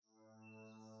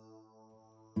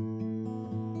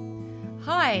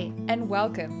Hi, and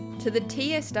welcome to the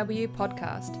TSW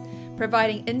podcast,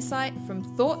 providing insight from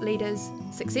thought leaders,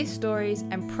 success stories,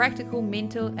 and practical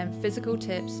mental and physical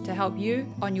tips to help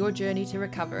you on your journey to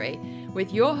recovery,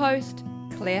 with your host,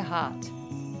 Claire Hart.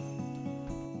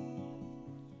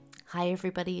 Hi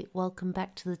everybody, welcome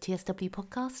back to the TSW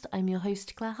podcast. I'm your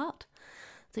host, Claire Hart.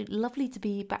 So lovely to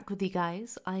be back with you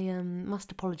guys. I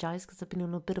must apologise because I've been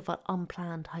on a bit of an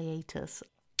unplanned hiatus.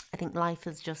 I think life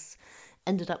has just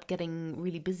ended up getting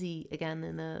really busy again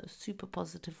in a super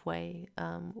positive way,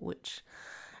 which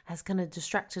has kind of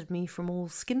distracted me from all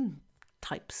skin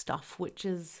type stuff, which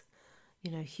is,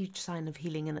 a huge sign of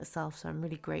healing in itself. So I'm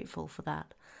really grateful for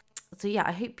that. So yeah,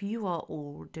 I hope you are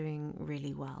all doing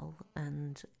really well.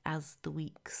 And as the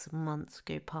weeks, months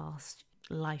go past,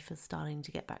 life is starting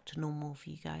to get back to normal for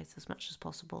you guys as much as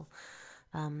possible.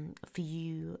 For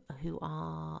you who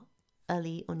are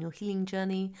early on your healing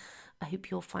journey, I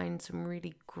hope you'll find some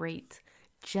really great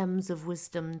gems of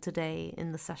wisdom today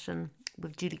in the session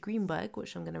with Julie Greenberg,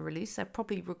 which I'm going to release. I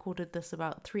probably recorded this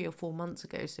about 3 or 4 months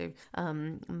ago, so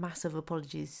massive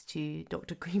apologies to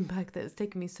Dr. Greenberg that it's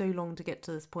taken me so long to get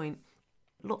to this point.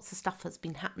 Lots of stuff has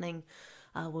been happening.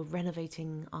 We're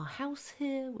renovating our house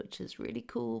here, which is really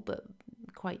cool, but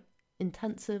quite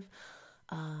intensive.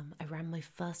 I ran my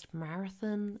first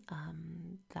marathon.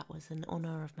 That was in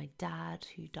honor of my dad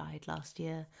who died last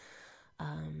year,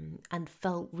 and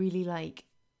felt really like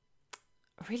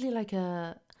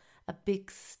a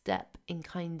big step in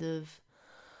kind of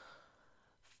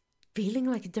feeling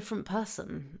like a different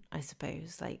person, I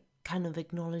suppose, like kind of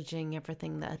acknowledging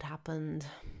everything that had happened.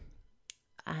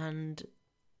 And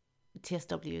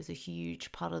TSW is a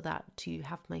huge part of that, to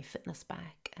have my fitness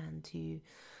back and to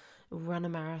run a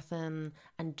marathon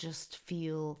and just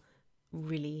feel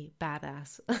really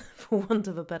badass, for want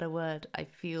of a better word. I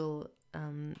feel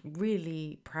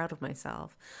really proud of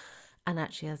myself. And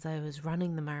actually, as I was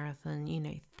running the marathon,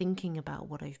 thinking about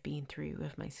what I've been through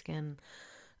with my skin,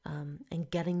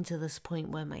 and getting to this point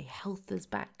where my health is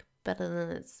back better than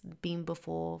it's been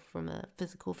before from a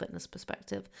physical fitness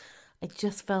perspective, I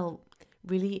just felt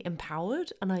really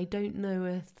empowered. And I don't know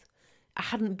if I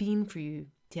hadn't been through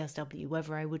TSW,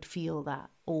 whether I would feel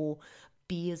that or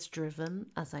be as driven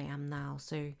as I am now.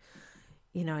 So,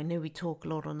 I know we talk a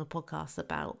lot on the podcast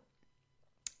about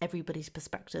everybody's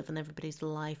perspective and everybody's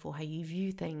life, or how you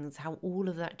view things, how all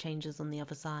of that changes on the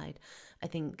other side. I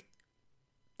think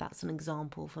that's an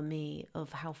example for me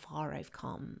of how far I've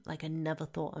come. Like, I never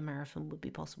thought a marathon would be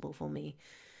possible for me,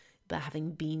 but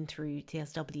having been through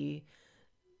TSW,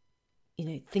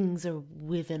 things are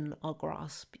within our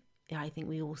grasp. I think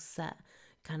we all set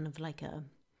kind of like a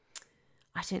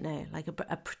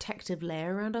protective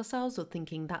layer around ourselves, or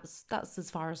thinking that's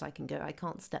as far as I can go. I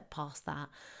can't step past that.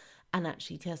 And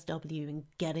actually TSW and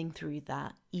getting through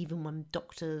that, even when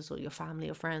doctors or your family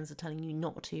or friends are telling you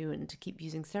not to and to keep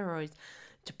using steroids,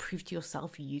 to prove to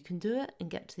yourself you can do it and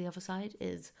get to the other side,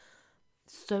 is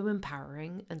so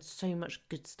empowering, and so much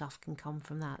good stuff can come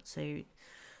from that. So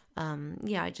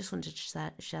I just wanted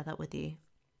to share that with you.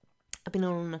 I've been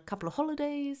on a couple of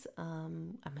holidays,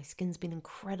 and my skin's been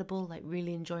incredible, like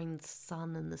really enjoying the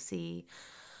sun and the sea.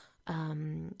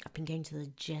 I've been going to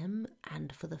the gym,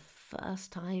 and for the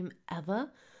first time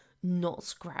ever, not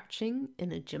scratching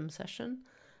in a gym session.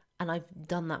 And I've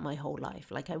done that my whole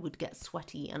life. Like, I would get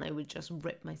sweaty and I would just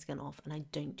rip my skin off, and I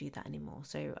don't do that anymore.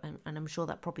 So, and I'm sure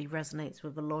that probably resonates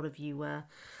with a lot of you, where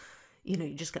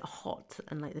you just get hot,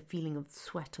 and like the feeling of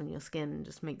sweat on your skin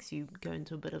just makes you go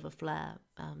into a bit of a flare.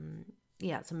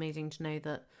 It's amazing to know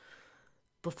that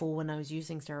before, when I was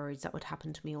using steroids, that would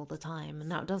happen to me all the time, and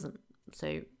now it doesn't.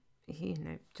 So,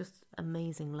 just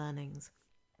amazing learnings.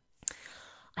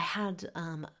 I had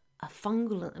a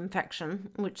fungal infection,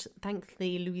 which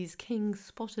thankfully Louise King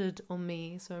spotted on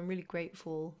me. So I'm really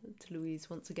grateful to Louise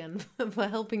once again for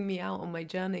helping me out on my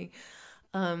journey.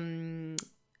 On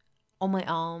my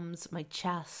arms, my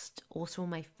chest, also on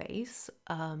my face.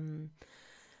 And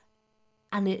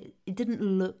it didn't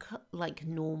look like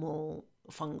normal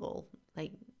fungal.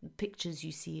 Like, pictures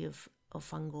you see of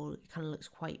fungal, it kind of looks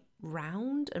quite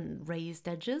round and raised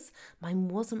edges. Mine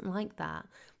wasn't like that.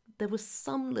 There were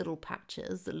some little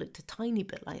patches that looked a tiny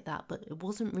bit like that, but it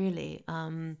wasn't really.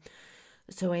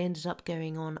 So I ended up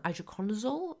going on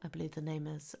itraconazole, I believe the name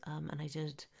is, and I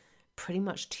did pretty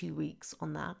much 2 weeks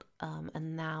on that,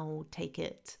 and now take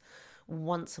it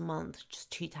once a month,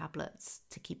 just 2 tablets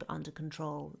to keep it under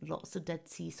control. Lots of Dead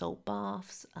Sea salt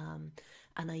baths,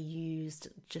 and I used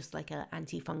just like an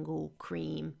antifungal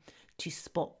cream to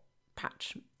spot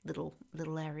patch little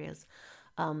areas.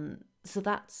 So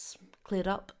that's cleared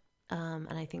up.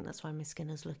 And I think that's why my skin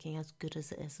is looking as good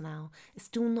as it is now. It's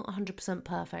still not 100%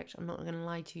 perfect. I'm not going to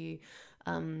lie to you.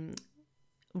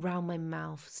 Around my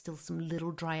mouth, still some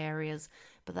little dry areas,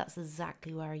 but that's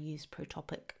exactly where I used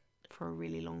Protopic for a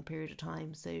really long period of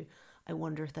time. So I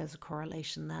wonder if there's a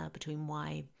correlation there between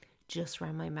why just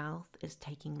around my mouth is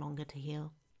taking longer to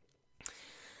heal.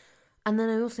 And then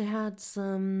I also had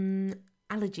some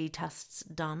allergy tests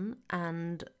done,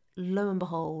 and lo and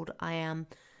behold, I am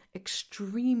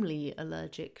extremely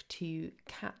allergic to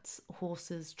cats,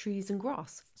 horses, trees and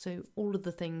grass. So all of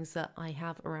the things that I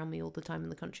have around me all the time in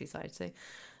the countryside. So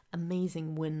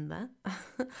amazing win there.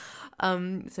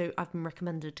 So I've been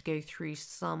recommended to go through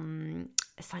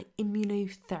it's like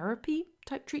immunotherapy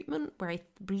type treatment, where I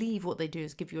believe what they do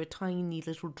is give you a tiny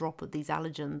little drop of these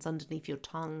allergens underneath your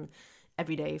tongue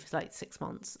every day for like 6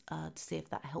 months to see if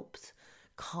that helps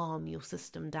calm your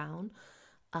system down.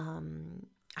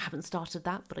 I haven't started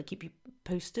that, but I keep you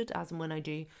posted as and when I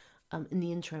do. In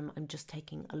the interim, I'm just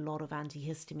taking a lot of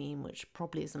antihistamine, which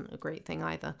probably isn't a great thing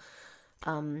either.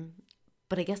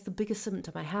 But I guess the biggest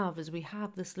symptom I have is we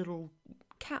have this little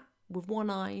cat with one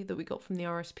eye that we got from the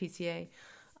RSPCA.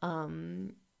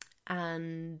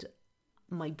 And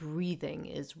my breathing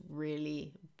is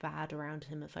really bad around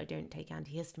him if I don't take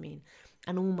antihistamine.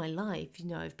 And all my life,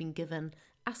 I've been given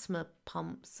asthma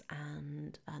pumps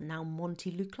and now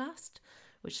Montelukast,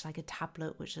 which is like a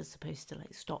tablet which is supposed to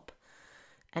like stop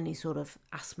any sort of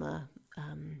asthma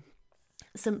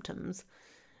symptoms.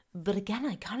 But again,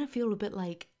 I kind of feel a bit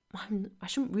like I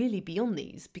shouldn't really be on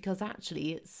these, because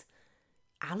actually it's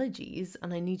allergies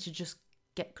and I need to just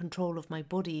get control of my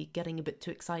body getting a bit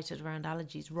too excited around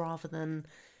allergies rather than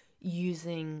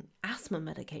using asthma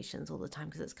medications all the time,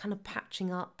 because it's kind of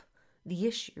patching up the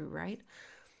issue, right?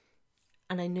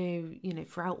 And I know,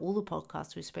 throughout all the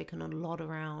podcasts, we've spoken a lot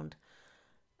around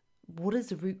what is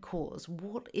the root cause?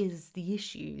 What is the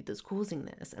issue that's causing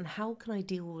this? And how can I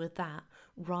deal with that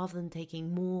rather than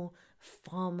taking more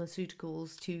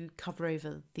pharmaceuticals to cover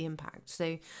over the impact?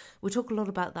 So we'll talk a lot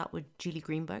about that with Julie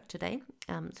Greenberg today.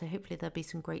 So hopefully there'll be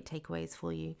some great takeaways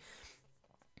for you.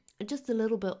 Just a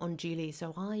little bit on Julie.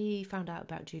 So I found out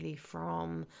about Julie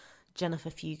from Jennifer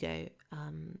Fugo,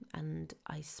 and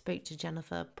I spoke to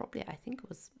Jennifer probably, I think it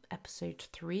was episode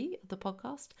 3 of the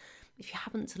podcast. If you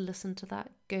haven't listened to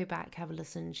that, go back, have a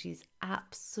listen. She's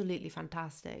absolutely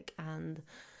fantastic and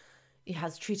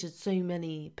has treated so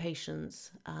many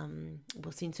patients,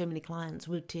 seen so many clients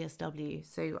with TSW.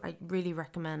 So I really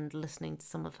recommend listening to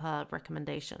some of her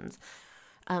recommendations.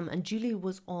 And Julie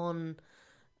was on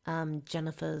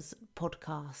Jennifer's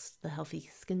podcast, The Healthy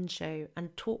Skin Show,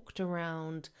 and talked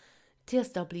around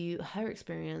TSW, her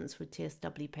experience with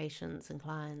TSW patients and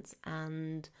clients,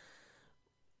 and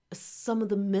some of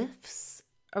the myths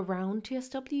around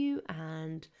TSW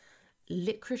and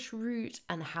licorice root,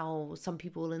 and how some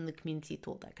people in the community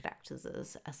thought that could act as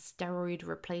a steroid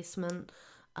replacement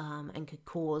and could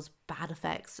cause bad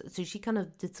effects. So she kind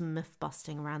of did some myth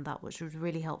busting around that, which was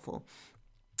really helpful.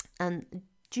 And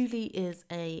Julie is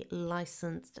a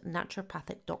licensed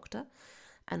naturopathic doctor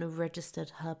and a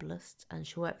registered herbalist, and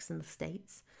she works in the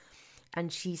States,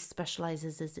 and she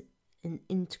specializes in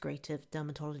integrative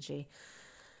dermatology.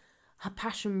 Her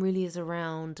passion really is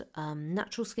around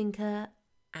natural skincare,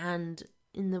 and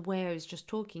in the way I was just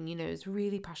talking, is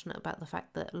really passionate about the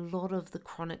fact that a lot of the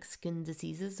chronic skin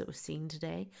diseases that we're seeing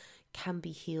today can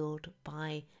be healed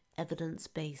by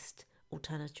evidence-based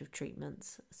alternative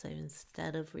treatments. So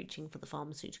instead of reaching for the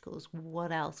pharmaceuticals,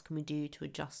 what else can we do to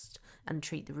adjust and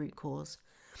treat the root cause?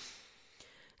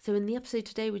 So in the episode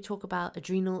today, we talk about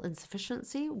adrenal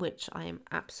insufficiency, which I am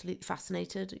absolutely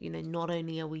fascinated. Not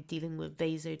only are we dealing with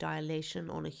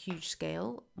vasodilation on a huge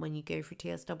scale when you go through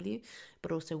TSW,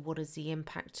 but also what is the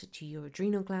impact to your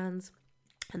adrenal glands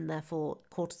and therefore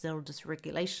cortisol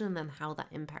dysregulation and how that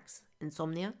impacts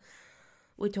insomnia.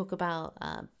 We talk about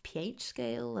pH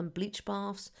scale and bleach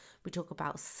baths. We talk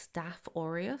about Staph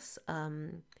aureus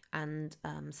and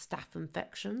staph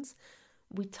infections.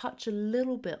 We touch a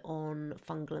little bit on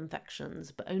fungal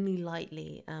infections, but only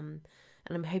lightly. And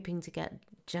I'm hoping to get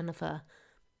Jennifer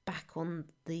back on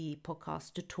the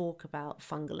podcast to talk about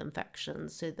fungal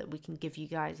infections so that we can give you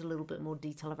guys a little bit more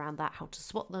detail around that, how to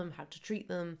spot them, how to treat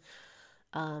them,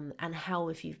 and how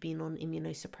if you've been on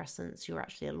immunosuppressants, you're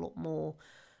actually a lot more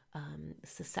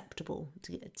susceptible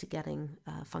to getting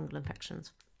fungal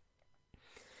infections.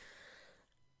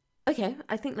 Okay,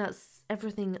 I think that's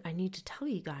everything I need to tell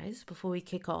you guys before we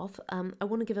kick off. I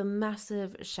want to give a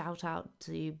massive shout out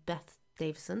to Beth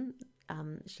Davison.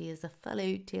 She is a fellow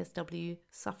TSW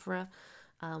sufferer,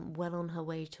 well on her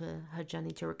way to her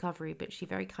journey to recovery, but she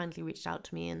very kindly reached out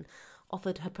to me and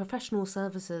offered her professional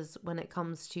services when it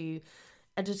comes to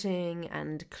editing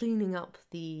and cleaning up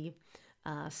the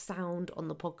sound on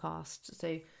the podcast.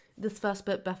 So this first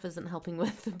bit Beth isn't helping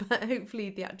with, but hopefully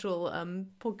the actual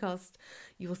podcast,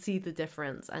 you'll see the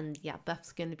difference. And yeah,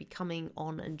 Beth's going to be coming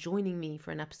on and joining me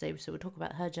for an episode. So we'll talk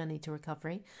about her journey to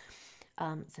recovery.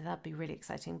 So that'd be really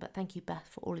exciting. But thank you, Beth,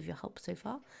 for all of your help so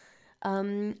far.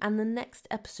 And the next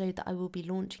episode that I will be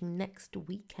launching next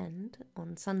weekend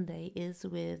on Sunday is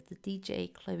with the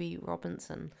DJ Chloe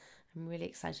Robinson. I'm really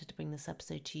excited to bring this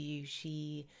episode to you.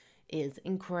 She is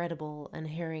incredible, and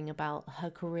hearing about her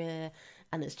career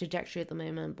and its trajectory at the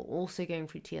moment, but also going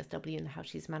through TSW and how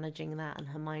she's managing that and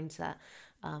her mindset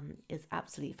is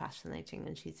absolutely fascinating,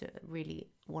 and she's a really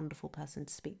wonderful person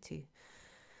to speak to.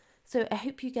 So I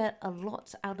hope you get a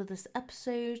lot out of this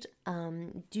episode.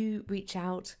 Do reach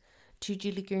out to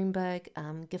Julie Greenberg,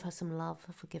 give her some love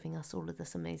for giving us all of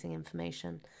this amazing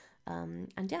information.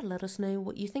 And yeah, let us know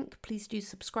what you think. Please do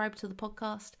subscribe to the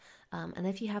podcast. And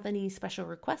if you have any special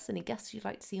requests, any guests you'd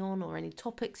like to see on, or any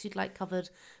topics you'd like covered,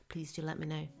 please do let me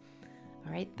know.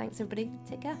 All right, thanks everybody.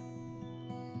 Take care.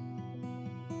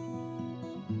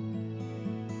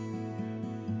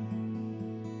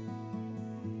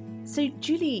 So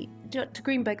Julie, Dr.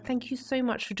 Greenberg, thank you so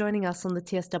much for joining us on the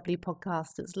TSW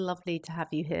podcast. It's lovely to have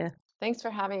you here. Thanks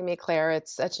for having me, Claire.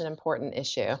 It's such an important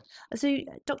issue. So,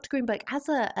 Dr. Greenberg, as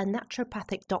a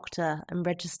naturopathic doctor and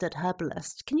registered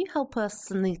herbalist, can you help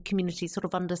us in the community sort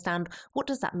of understand what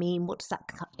does that mean? What does that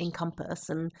encompass?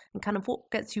 And kind of what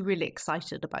gets you really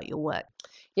excited about your work?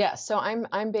 Yeah, so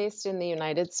I'm based in the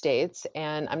United States,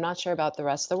 and I'm not sure about the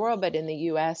rest of the world, but in the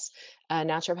U.S.,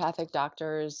 naturopathic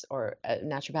doctors or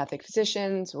naturopathic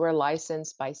physicians, we're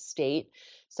licensed by state.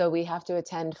 So we have to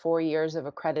attend 4 years of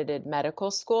accredited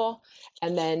medical school.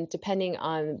 And then depending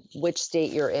on which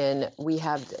state you're in, we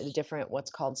have a different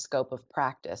what's called scope of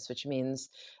practice, which means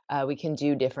we can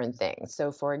do different things.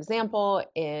 So for example,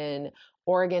 in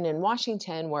Oregon and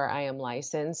Washington, where I am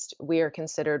licensed, we are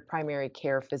considered primary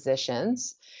care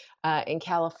physicians. In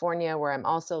California, where I'm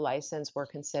also licensed, we're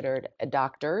considered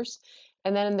doctors.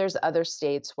 And then there's other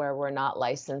states where we're not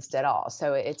licensed at all.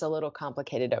 So it's a little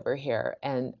complicated over here.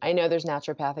 And I know there's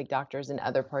naturopathic doctors in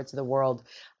other parts of the world.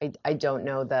 I don't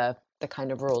know the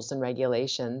kind of rules and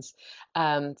regulations.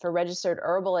 For registered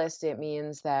herbalists, it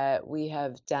means that we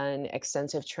have done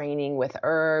extensive training with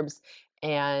herbs,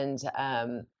 and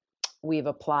we've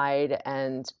applied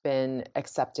and been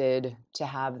accepted to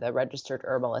have the registered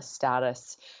herbalist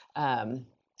status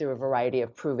through a variety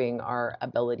of proving our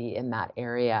ability in that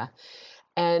area.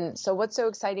 And so what's so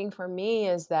exciting for me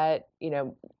is that,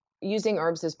 using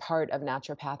herbs is part of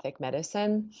naturopathic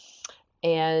medicine.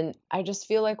 And I just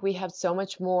feel like we have so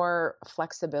much more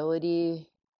flexibility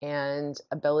and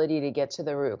ability to get to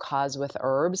the root cause with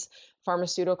herbs.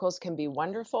 Pharmaceuticals can be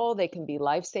wonderful. They can be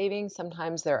life-saving.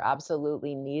 Sometimes they're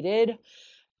absolutely needed.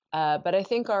 But I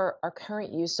think our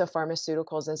current use of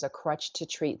pharmaceuticals as a crutch to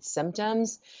treat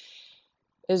symptoms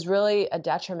is really a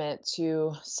detriment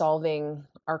to solving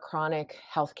our chronic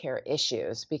healthcare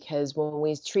issues, because when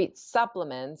we treat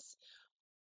supplements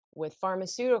with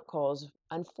pharmaceuticals,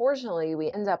 unfortunately,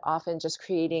 we end up often just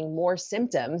creating more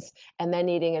symptoms and then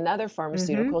needing another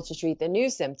pharmaceutical to treat the new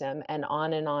symptom, and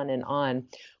on and on and on.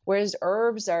 Whereas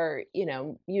herbs are,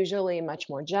 usually much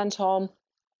more gentle.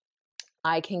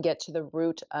 I can get to the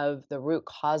root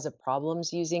cause of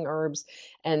problems using herbs.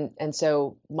 And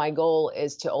so my goal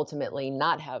is to ultimately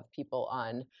not have people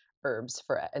on herbs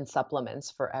and supplements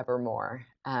forevermore.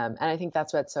 And I think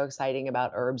that's what's so exciting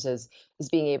about herbs is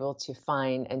being able to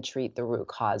find and treat the root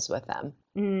cause with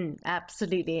them.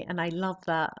 Absolutely. And I love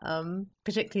that.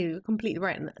 Particularly, completely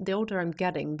right. And the older I'm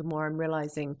getting, the more I'm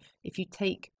realizing if you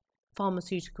take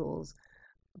pharmaceuticals,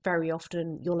 very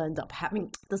often you'll end up having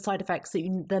the side effects that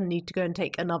you then need to go and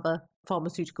take another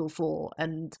pharmaceutical for,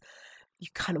 and you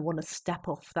kind of want to step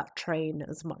off that train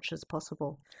as much as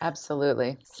possible.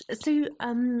 Absolutely. So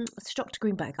Dr.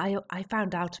 Greenberg, I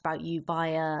found out about you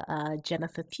via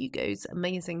Jennifer Fugo's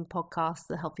amazing podcast,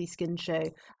 The Healthy Skin Show,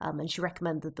 and she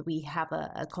recommended that we have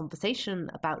a conversation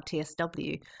about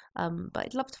TSW. But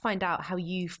I'd love to find out how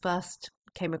you first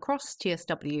came across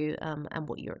TSW and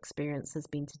what your experience has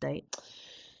been to date.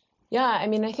 Yeah, I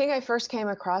mean, I think I first came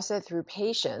across it through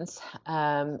patients,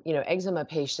 eczema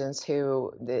patients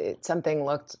who something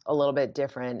looked a little bit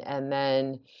different. And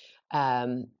then,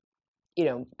 I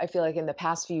feel like in the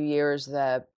past few years,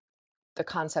 the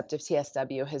concept of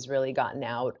TSW has really gotten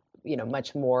out,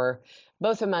 much more,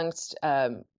 both amongst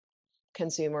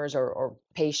consumers or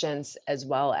patients as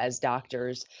well as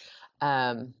doctors.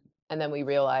 And then we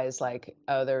realized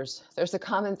there's a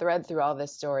common thread through all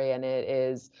this story, and it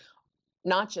is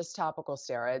not just topical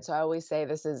steroids. So I always say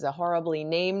this is a horribly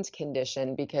named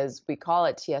condition because we call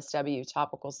it TSW,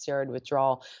 topical steroid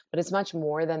withdrawal, but it's much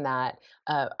more than that.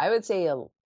 I would say a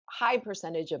high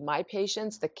percentage of my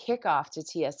patients, the kickoff to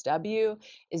TSW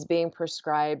is being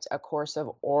prescribed a course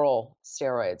of oral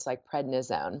steroids like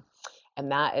prednisone.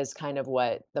 And that is kind of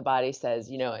what the body says,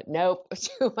 nope,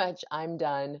 too much, I'm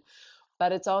done.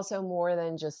 But it's also more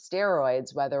than just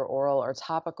steroids, whether oral or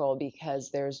topical, because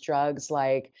there's drugs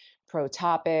like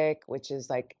Protopic, which is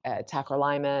like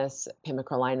tacrolimus,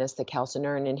 pimecrolimus, the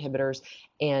calcineurin inhibitors,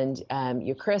 and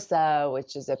Eucrisa,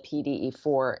 which is a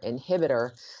PDE4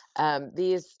 inhibitor.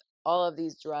 All of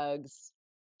these drugs,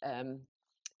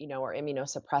 are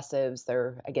immunosuppressives.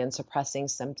 They're, again, suppressing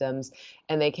symptoms,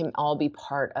 and they can all be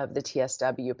part of the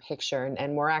TSW picture.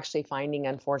 And we're actually finding,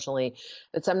 unfortunately,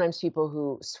 that sometimes people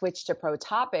who switch to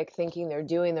Protopic thinking they're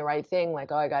doing the right thing,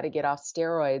 like, oh, I got to get off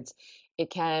steroids,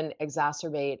 it can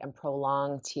exacerbate and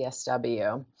prolong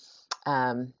TSW.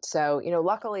 So,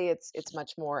 luckily it's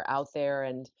much more out there,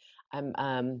 and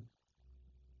I'm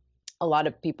a lot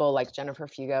of people like Jennifer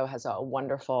Fugo has a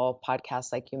wonderful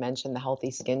podcast, like you mentioned, the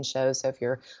Healthy Skin Show. So if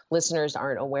your listeners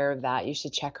aren't aware of that, you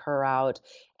should check her out.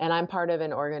 And I'm part of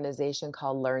an organization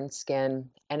called Learn Skin,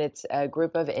 and it's a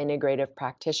group of integrative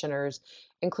practitioners,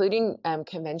 including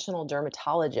conventional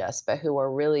dermatologists, but who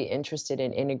are really interested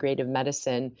in integrative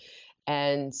medicine.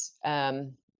 And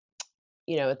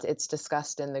it's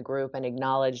discussed in the group and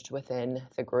acknowledged within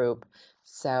the group.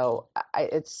 So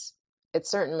it's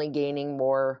certainly gaining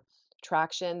more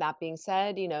traction. That being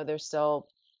said, there's still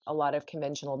a lot of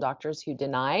conventional doctors who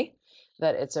deny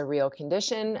that it's a real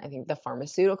condition. I think the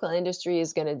pharmaceutical industry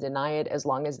is going to deny it as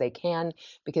long as they can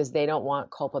because they don't want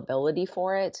culpability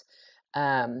for it.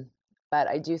 But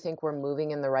I do think we're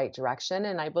moving in the right direction.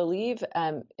 And I believe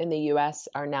in the US,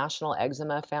 our National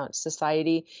Eczema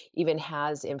Society even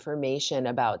has information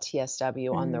about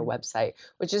TSW on their website,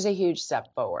 which is a huge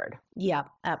step forward. Yeah,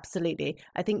 absolutely.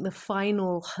 I think the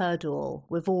final hurdle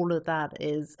with all of that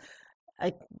is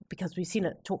because we've seen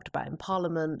it talked about in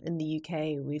Parliament in the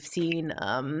UK, we've seen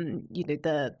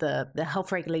the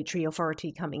health regulatory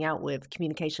authority coming out with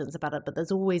communications about it, but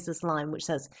there's always this line which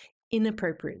says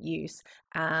inappropriate use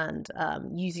and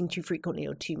using too frequently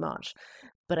or too much.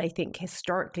 But I think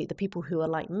historically, the people who are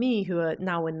like me, who are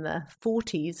now in their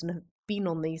 40s and have been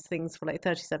on these things for like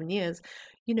 37 years,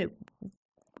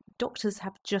 doctors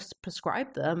have just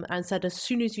prescribed them and said, as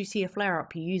soon as you see a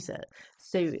flare-up, you use it.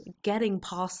 So getting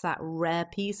past that rare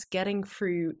piece, getting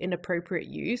through inappropriate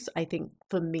use, I think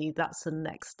for me, that's the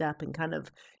next step in kind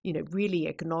of, really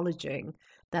acknowledging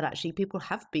that actually people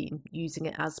have been using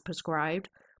it as prescribed.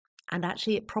 And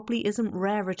actually, it probably isn't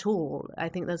rare at all. I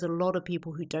think there's a lot of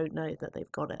people who don't know that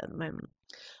they've got it at the moment.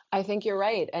 I think you're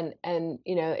right. And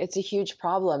it's a huge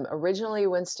problem. Originally,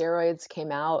 when steroids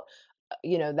came out,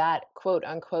 that quote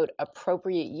unquote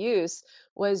appropriate use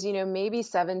was, maybe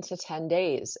 7 to 10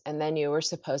 days. And then you were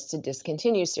supposed to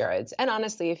discontinue steroids. And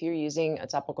honestly, if you're using a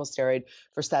topical steroid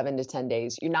for 7 to 10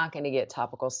 days, you're not going to get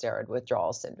topical steroid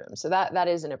withdrawal syndrome. So that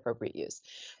is an appropriate use.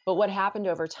 But what happened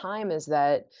over time is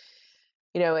that,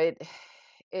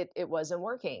 it wasn't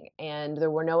working, and there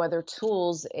were no other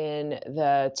tools in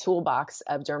the toolbox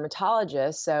of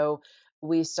dermatologists. So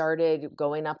we started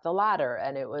going up the ladder,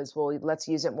 and it was, well, let's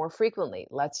use it more frequently.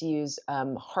 Let's use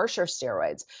harsher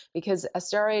steroids, because a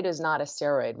steroid is not a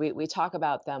steroid. We talk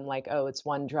about them like, oh, it's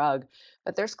one drug,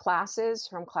 but there's classes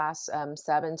from class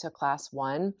 7 to class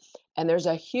 1, and there's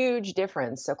a huge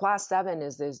difference. So class 7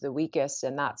 is the weakest,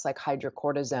 and that's like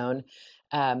hydrocortisone.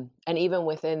 And even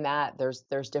within that,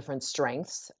 there's different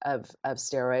strengths of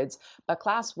steroids. But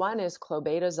class 1 is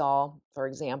clobetasol, for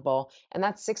example, and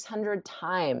that's 600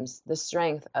 times the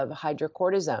strength of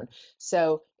hydrocortisone.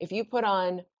 So if you put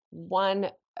on one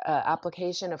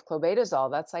application of clobetasol,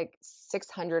 that's like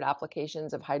 600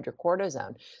 applications of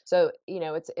hydrocortisone. So,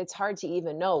 it's hard to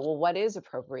even know, well, what is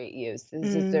appropriate use?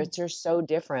 They're so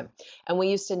different. And we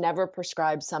used to never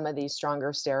prescribe some of these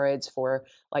stronger steroids for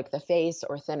like the face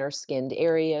or thinner skinned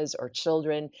areas or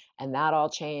children. And that all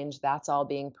changed. That's all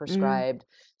being prescribed.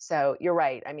 So you're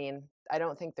right. I mean, I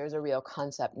don't think there's a real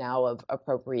concept now of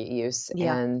appropriate use.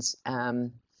 Yeah.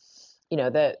 And,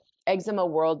 the eczema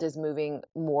world is moving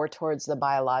more towards the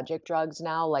biologic drugs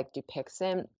now, like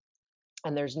Dupixent,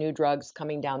 and there's new drugs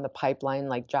coming down the pipeline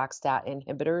like JAK-STAT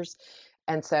inhibitors.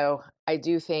 And so I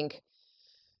think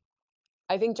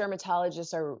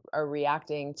dermatologists are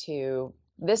reacting to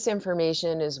this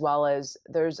information, as well as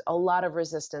there's a lot of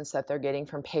resistance that they're getting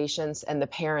from patients and the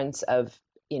parents of,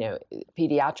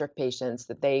 pediatric patients,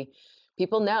 that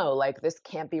people know, like, this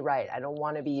can't be right. I don't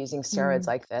want to be using steroids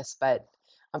like this, but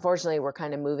unfortunately, we're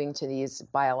kind of moving to these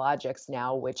biologics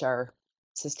now, which are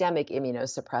systemic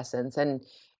immunosuppressants. And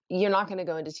you're not going to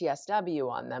go into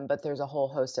TSW on them, but there's a whole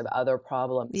host of other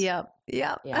problems. Yeah,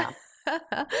 yeah. Yeah.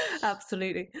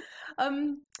 Absolutely.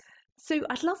 So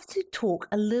I'd love to talk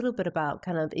a little bit about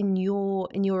kind of in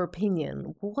your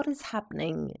opinion, what is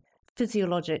happening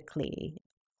physiologically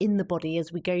in the body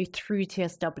as we go through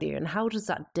TSW, and how does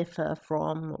that differ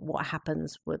from what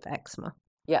happens with eczema?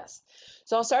 Yes.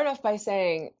 So I'll start off by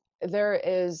saying there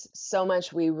is so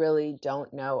much we really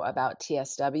don't know about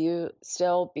TSW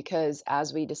still, because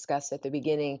as we discussed at the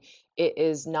beginning, it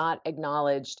is not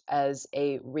acknowledged as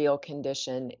a real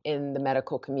condition in the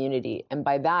medical community. And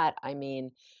by that, I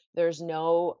mean, there's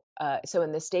no, so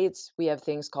in the States, we have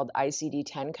things called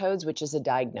ICD-10 codes, which is a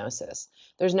diagnosis.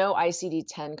 There's no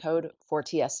ICD-10 code for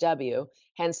TSW,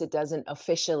 hence it doesn't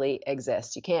officially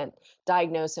exist. You can't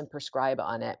diagnose and prescribe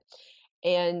on it.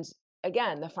 And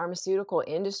again, the pharmaceutical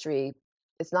industry,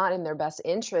 it's not in their best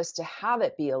interest to have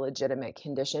it be a legitimate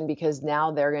condition, because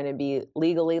now they're going to be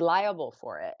legally liable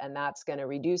for it. And that's going to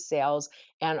reduce sales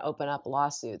and open up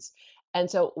lawsuits. And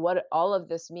so what all of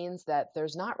this means that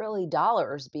there's not really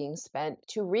dollars being spent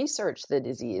to research the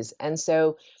disease. And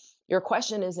so your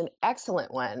question is an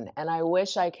excellent one. And I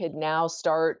wish I could now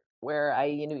start where I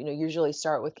usually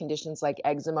start with conditions like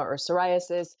eczema or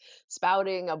psoriasis,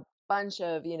 spouting a bunch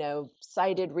of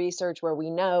cited research where we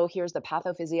know here's the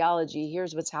pathophysiology,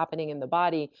 here's what's happening in the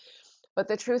body. But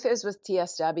the truth is, with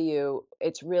TSW,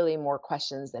 it's really more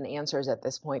questions than answers at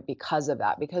this point because of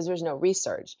that, because there's no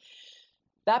research.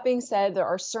 That being said, there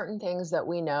are certain things that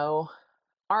we know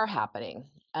are happening.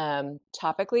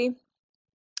 Topically,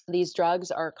 these drugs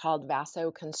are called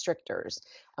vasoconstrictors.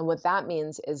 And what that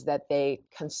means is that they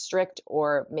constrict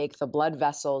or make the blood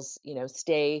vessels,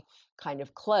 stay kind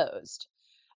of closed.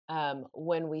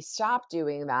 When we stop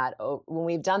doing that, when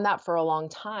we've done that for a long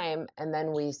time and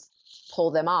then we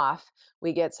pull them off,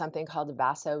 we get something called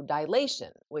vasodilation,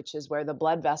 which is where the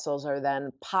blood vessels are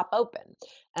then pop open.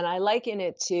 And I liken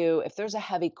it to if there's a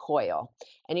heavy coil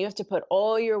and you have to put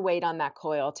all your weight on that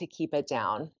coil to keep it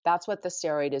down. That's what the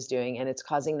steroid is doing, and it's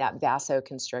causing that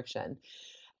vasoconstriction.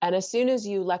 And as soon as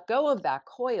you let go of that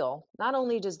coil, not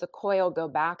only does the coil go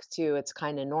back to its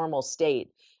kind of normal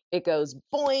state, it goes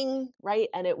boing, right?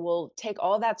 And it will take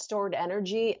all that stored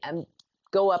energy and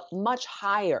go up much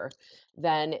higher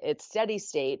than its steady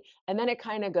state. And then it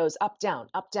kind of goes up, down,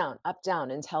 up, down, up,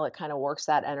 down until it kind of works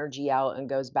that energy out and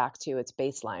goes back to its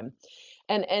baseline.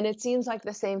 And it seems like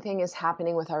the same thing is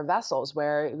happening with our vessels,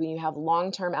 where when you have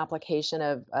long-term application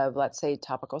of let's say,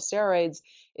 topical steroids,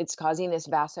 it's causing this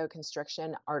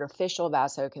vasoconstriction, artificial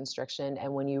vasoconstriction.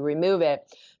 And when you remove it,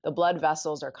 the blood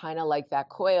vessels are kind of like that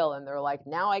coil, and they're like,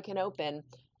 now I can open,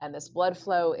 and this blood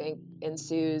flow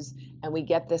ensues, and we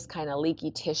get this kind of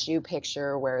leaky tissue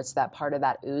picture where it's that part of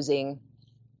that oozing.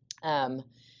 And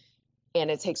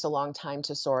it takes a long time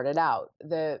to sort it out.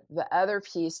 The other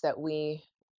piece that we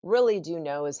really do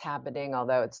know is happening,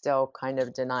 although it's still kind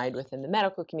of denied within the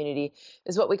medical community,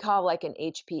 is what we call like an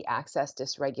HP axis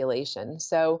dysregulation.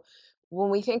 So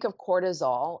when we think of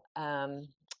cortisol,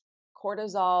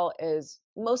 cortisol is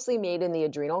mostly made in the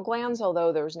adrenal glands,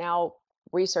 although there's now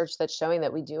research that's showing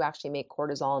that we do actually make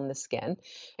cortisol in the skin.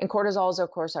 And cortisol is, of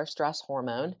course, our stress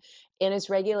hormone, and it's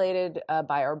regulated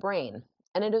by our brain.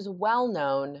 And it is well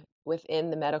known within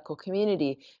the medical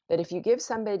community that if you give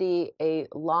somebody a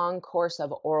long course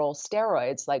of oral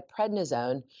steroids like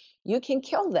prednisone, you can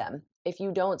kill them if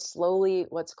you don't slowly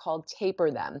what's called taper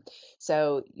them.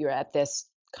 So you're at this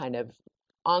kind of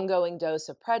ongoing dose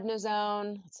of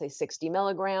prednisone, let's say 60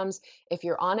 milligrams. If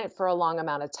you're on it for a long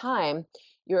amount of time,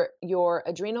 your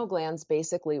adrenal glands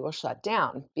basically will shut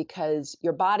down, because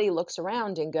your body looks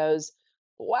around and goes,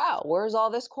 wow, where's all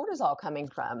this cortisol coming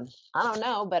from? I don't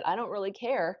know, but I don't really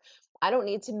care. I don't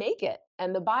need to make it.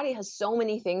 And the body has so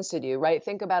many things to do, right?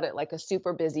 Think about it like a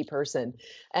super busy person.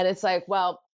 And it's like,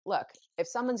 well, look, if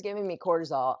someone's giving me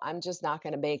cortisol, I'm just not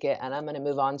going to make it. And I'm going to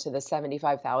move on to the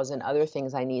 75,000 other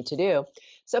things I need to do.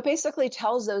 So it basically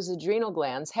tells those adrenal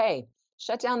glands, hey,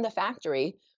 shut down the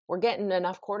factory. We're getting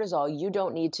enough cortisol. You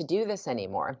don't need to do this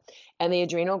anymore. And the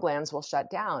adrenal glands will shut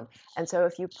down. And so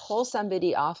if you pull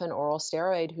somebody off an oral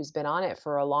steroid who's been on it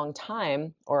for a long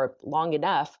time or long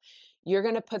enough, you're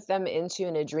going to put them into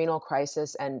an adrenal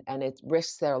crisis, and it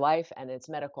risks their life, and it's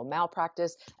medical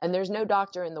malpractice. And there's no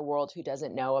doctor in the world who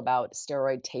doesn't know about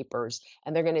steroid tapers,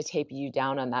 and they're going to tape you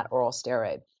down on that oral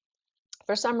steroid.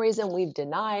 For some reason, we've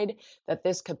denied that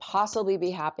this could possibly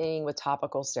be happening with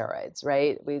topical steroids,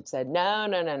 right? We've said,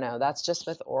 no, that's just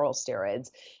with oral steroids.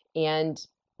 And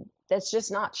that's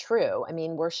just not true. I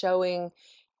mean, we're showing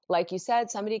like you said,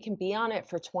 somebody can be on it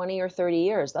for 20 or 30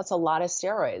 years. That's a lot of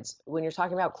steroids. When you're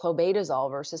talking about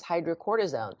clobetasol versus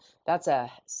hydrocortisone, that's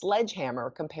a sledgehammer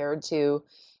compared to,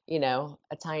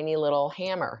 a tiny little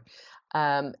hammer.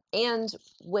 And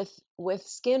with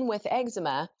skin with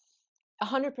eczema,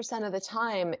 100% of the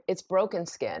time, it's broken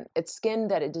skin. It's skin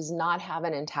that it does not have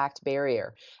an intact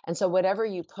barrier. And so whatever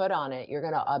you put on it, you're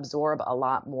going to absorb a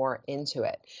lot more into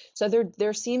it. So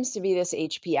there seems to be this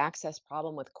HP access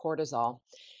problem with cortisol.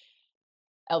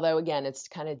 Although, again, it's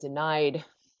kind of denied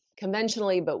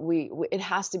conventionally, but it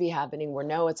has to be happening. We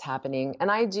know it's happening. And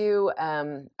I do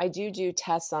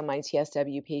tests on my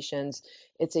TSW patients.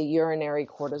 It's a urinary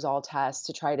cortisol test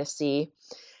to try to see.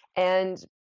 And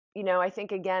I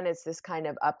think, again, it's this kind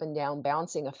of up and down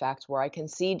bouncing effect where I can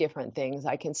see different things.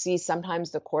 I can see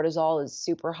sometimes the cortisol is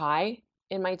super high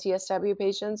in my TSW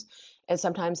patients, and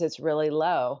sometimes it's really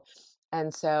low.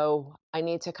 And so I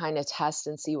need to kind of test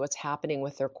and see what's happening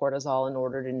with their cortisol in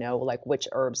order to know like which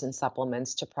herbs and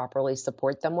supplements to properly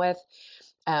support them with.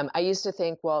 I used to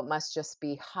think, well, it must just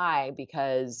be high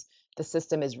because the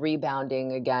system is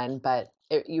rebounding again, but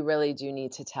you really do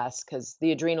need to test because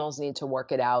the adrenals need to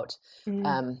work it out.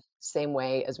 Same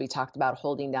way as we talked about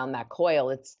holding down that coil,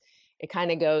 it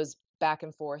kind of goes back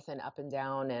and forth and up and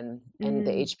down, and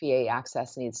the HPA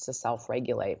axis needs to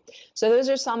self-regulate. So those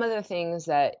are some of the things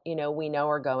that, we know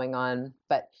are going on.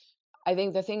 But I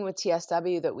think the thing with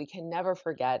TSW that we can never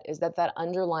forget is that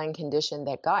underlying condition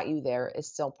that got you there is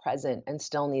still present and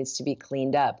still needs to be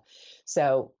cleaned up.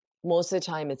 So most of the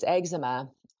time it's eczema,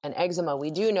 and eczema,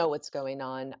 we do know what's going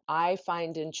on. I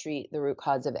find and treat the root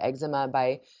cause of eczema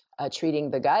by treating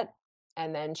the gut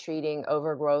and then treating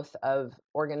overgrowth of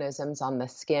organisms on the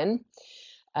skin,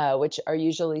 which are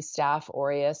usually Staph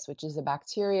aureus, which is a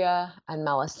bacteria, and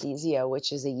Malassezia,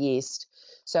 which is a yeast.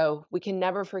 So we can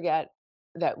never forget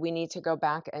that we need to go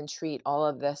back and treat all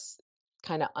of this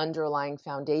kind of underlying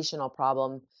foundational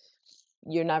problem.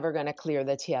 You're never going to clear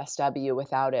the TSW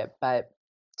without it, but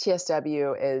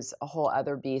TSW is a whole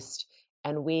other beast,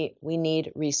 and we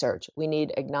need research. We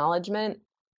need acknowledgement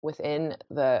within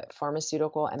the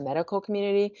pharmaceutical and medical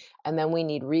community, and then we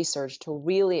need research to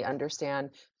really understand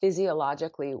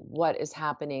physiologically what is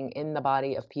happening in the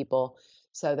body of people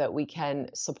so that we can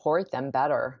support them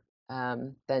better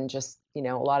than just, a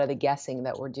lot of the guessing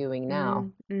that we're doing now.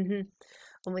 Mm-hmm.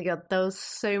 Oh my God, there was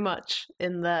so much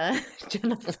in there,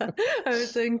 Jennifer. It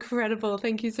was incredible.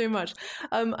 Thank you so much.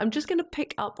 I'm just going to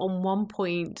pick up on one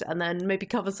point and then maybe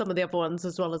cover some of the other ones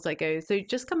as well as I go. So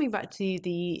just coming back to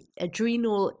the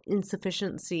adrenal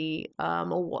insufficiency,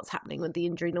 or what's happening with the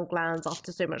adrenal glands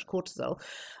after so much cortisol.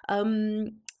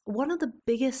 One of the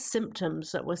biggest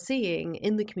symptoms that we're seeing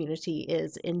in the community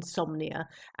is insomnia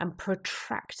and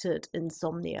protracted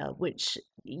insomnia, which,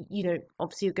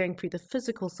 obviously you're going through the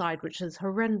physical side, which is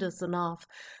horrendous enough.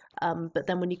 But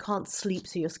then when you can't sleep,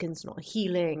 so your skin's not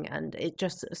healing, and it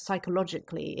just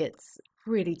psychologically, it's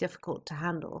really difficult to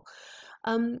handle.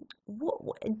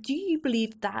 What do you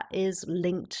believe that is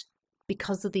linked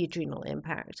because of the adrenal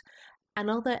impact? And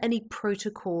are there any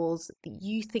protocols that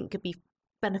you think could be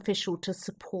beneficial to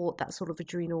support that sort of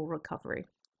adrenal recovery?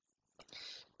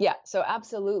 Yeah, so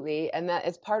absolutely. And that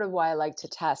is part of why I like to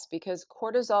test, because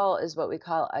cortisol is what we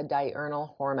call a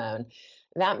diurnal hormone.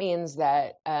 That means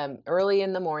that early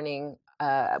in the morning,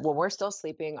 when we're still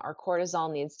sleeping, our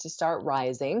cortisol needs to start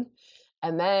rising.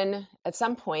 And then at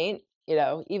some point,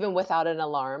 even without an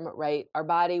alarm, right, our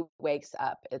body wakes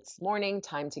up. It's morning,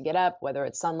 time to get up, whether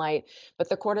it's sunlight, but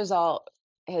the cortisol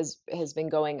has been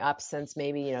going up since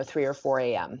maybe 3 or 4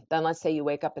 a.m. Then let's say you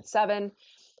wake up at 7.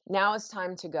 Now it's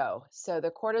time to go. So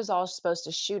the cortisol is supposed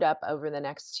to shoot up over the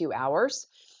next 2 hours,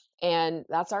 and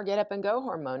that's our get up and go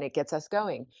hormone. It gets us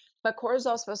going. But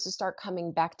cortisol is supposed to start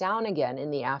coming back down again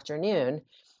in the afternoon.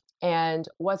 And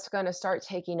what's going to start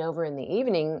taking over in the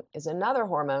evening is another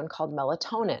hormone called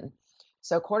melatonin.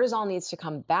 So cortisol needs to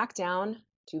come back down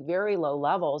to very low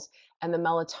levels, and the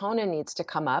melatonin needs to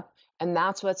come up. And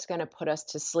that's what's going to put us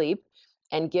to sleep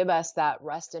and give us that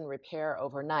rest and repair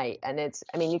overnight. And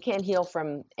you can't heal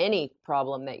from any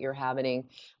problem that you're having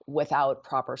without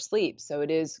proper sleep. So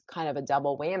it is kind of a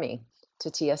double whammy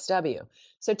to TSW.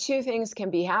 So 2 things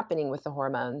can be happening with the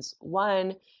hormones.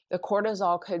 One, the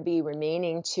cortisol could be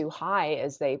remaining too high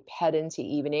as they head into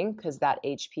evening because that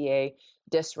HPA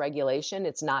dysregulation,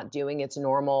 it's not doing its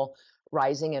normal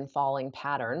rising and falling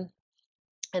pattern.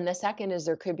 And the second is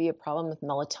there could be a problem with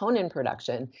melatonin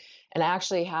production. And I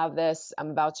actually have this, I'm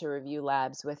about to review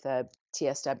labs with a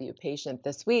TSW patient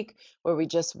this week where we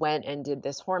just went and did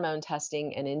this hormone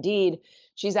testing. And indeed,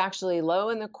 she's actually low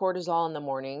in the cortisol in the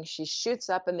morning. She shoots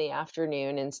up in the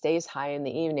afternoon and stays high in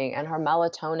the evening. And her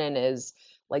melatonin is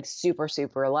like super,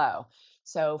 super low.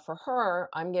 So for her,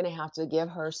 I'm going to have to give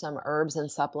her some herbs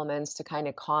and supplements to kind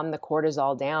of calm the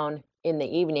cortisol down in the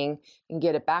evening and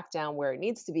get it back down where it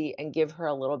needs to be, and give her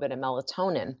a little bit of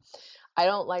melatonin. I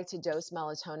don't like to dose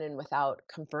melatonin without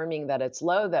confirming that it's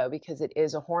low, though, because it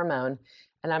is a hormone.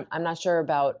 And I'm not sure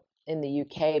about in the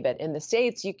UK, but in the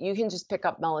States, you can just pick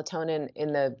up melatonin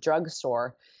in the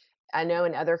drugstore. I know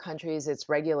in other countries it's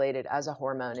regulated as a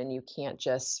hormone and you can't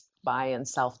just buy and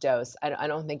self-dose. I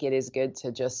don't think it is good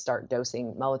to just start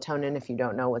dosing melatonin if you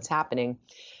don't know what's happening.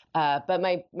 But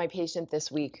my patient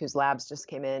this week, whose labs just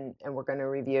came in and we're going to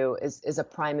review, is a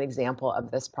prime example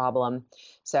of this problem.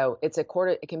 So it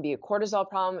can be a cortisol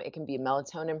problem, it can be a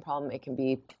melatonin problem, it can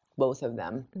be both of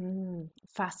them.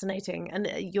 Fascinating. And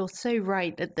you're so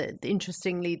right that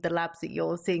interestingly, the labs that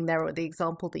you're seeing there, or the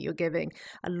example that you're giving,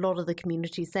 a lot of the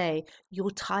community say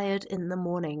you're tired in the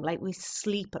morning. Like we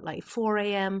sleep at like 4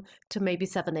 a.m. to maybe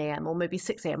 7 a.m. or maybe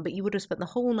 6 a.m. But you would have spent the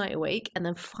whole night awake, and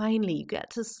then finally you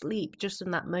get to sleep just in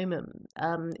that moment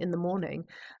in the morning.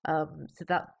 So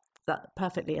that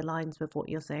perfectly aligns with what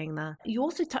you're saying there. You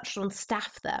also touched on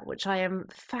staph there, which I am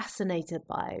fascinated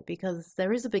by, because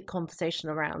there is a big conversation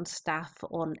around staph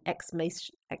on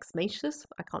eczematous.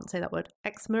 I can't say that word.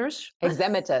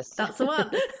 Eczematous. That's the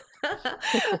one.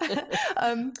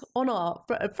 On our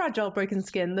fragile broken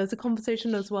skin, there's a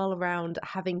conversation as well around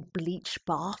having bleach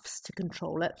baths to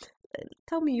control it.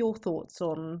 Tell me your thoughts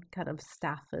on kind of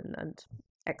staph and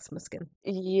eczema skin.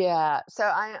 Yeah, so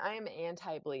I am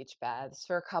anti-bleach baths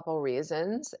for a couple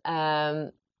reasons.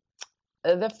 The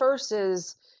first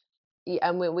is,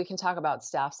 and we can talk about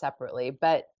staph separately,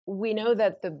 but we know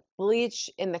that the bleach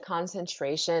in the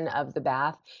concentration of the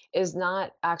bath is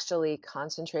not actually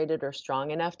concentrated or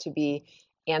strong enough to be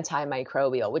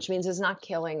antimicrobial, which means it's not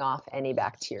killing off any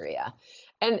bacteria.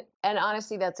 And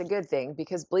honestly, that's a good thing,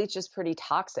 because bleach is pretty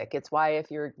toxic. It's why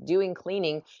if you're doing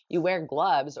cleaning, you wear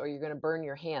gloves or you're going to burn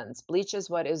your hands. Bleach is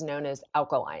what is known as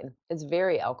alkaline. It's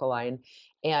very alkaline,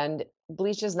 and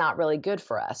bleach is not really good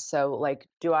for us. So like,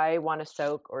 do I want to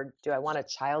soak, or do I want a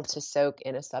child to soak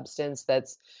in a substance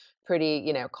that's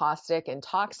pretty, caustic and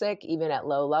toxic, even at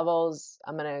low levels?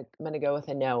 I'm going to go with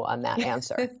a no on that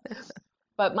answer.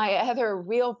 But my other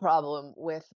real problem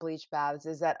with bleach baths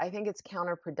is that I think it's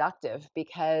counterproductive,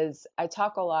 because I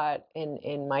talk a lot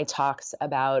in my talks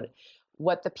about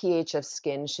what the pH of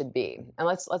skin should be. And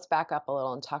let's back up a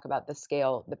little and talk about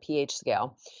the pH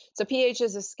scale. So pH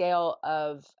is a scale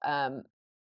of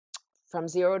from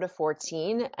 0 to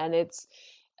 14, and it's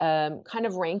kind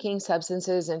of ranking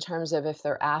substances in terms of if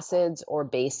they're acids or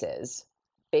bases.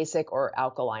 Basic or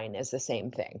alkaline is the same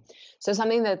thing. So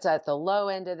something that's at the low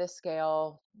end of the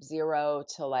scale, 0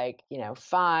 to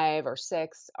 5 or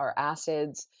 6, are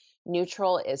acids.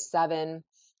 Neutral is 7.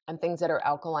 And things that are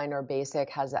alkaline or basic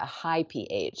has a high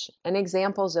pH. And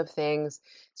examples of things,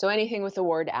 so anything with the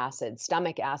word acid,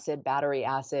 stomach acid, battery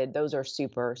acid, those are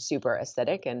super, super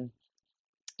acidic and,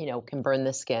 can burn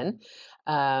the skin.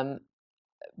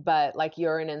 But like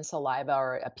urine and saliva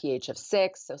are a pH of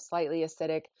 6, so slightly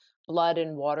acidic. Blood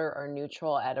and water are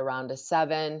neutral at around a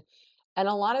 7. And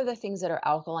a lot of the things that are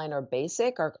alkaline or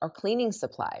basic are cleaning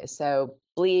supplies. So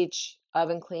bleach,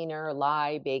 oven cleaner,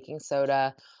 lye, baking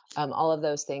soda, all of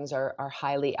those things are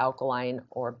highly alkaline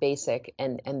or basic,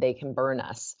 and they can burn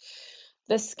us.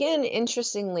 The skin,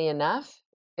 interestingly enough,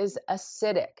 is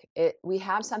acidic. We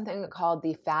have something called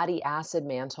the fatty acid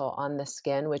mantle on the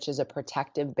skin, which is a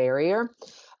protective barrier.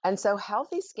 And so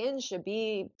healthy skin should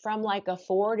be from like a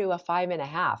 4 to a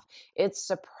 5.5. It's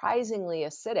surprisingly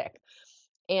acidic.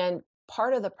 And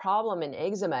part of the problem in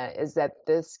eczema is that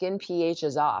the skin pH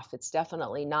is off. It's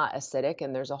definitely not acidic,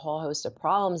 and there's a whole host of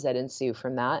problems that ensue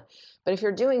from that. But if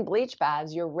you're doing bleach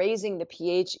baths, you're raising the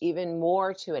pH even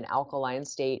more to an alkaline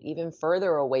state, even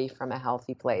further away from a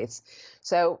healthy place.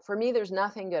 So for me, there's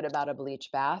nothing good about a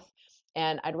bleach bath.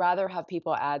 And I'd rather have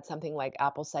people add something like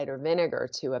apple cider vinegar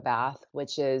to a bath,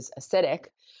 which is acidic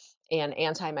and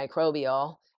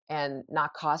antimicrobial and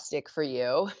not caustic for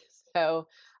you. So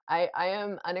I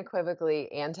am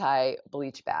unequivocally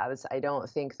anti-bleach baths. I don't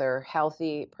think they're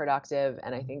healthy, productive,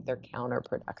 and I think they're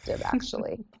counterproductive,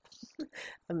 actually.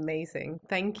 Amazing.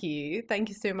 Thank you. Thank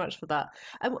you so much for that.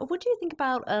 What do you think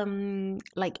about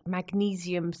like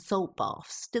magnesium salt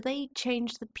baths? Do they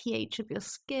change the pH of your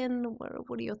skin? What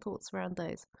are your thoughts around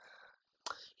those?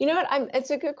 You know what?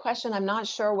 It's a good question. I'm not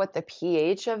sure what the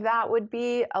pH of that would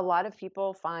be. A lot of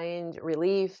people find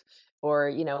relief,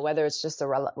 or whether it's just a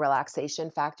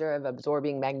relaxation factor of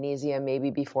absorbing magnesium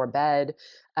maybe before bed.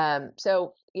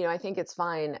 So I think it's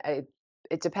fine.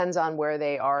 it depends on where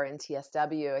they are in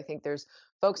TSW. I think there's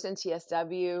folks in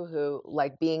TSW who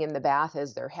like being in the bath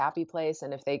is their happy place.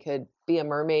 And if they could be a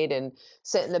mermaid and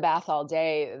sit in the bath all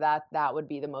day, that would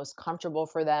be the most comfortable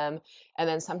for them. And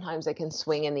then sometimes it can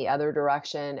swing in the other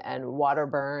direction and water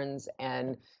burns,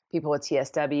 and people with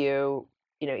TSW,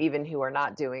 even who are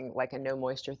not doing like a no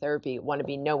moisture therapy, want to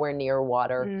be nowhere near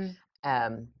water.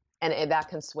 And that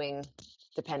can swing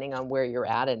depending on where you're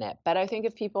at in it. But I think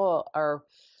if people are,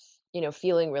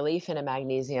 feeling relief in a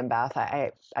magnesium bath,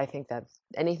 I think that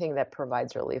anything that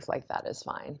provides relief like that is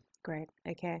fine. Great.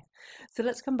 Okay. So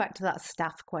let's come back to that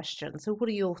staph question. So what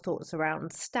are your thoughts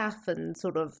around staph and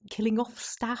sort of killing off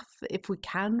staph if we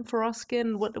can for our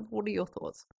skin? What are your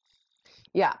thoughts?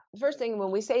 Yeah. First thing,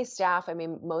 when we say staph, I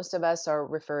mean, most of us are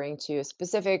referring to a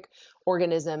specific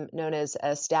organism known as a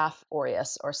Staph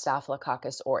aureus or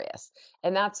Staphylococcus aureus.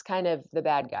 And that's kind of the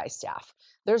bad guy staph.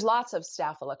 There's lots of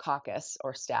Staphylococcus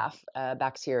or staph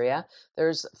bacteria.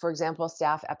 There's, for example,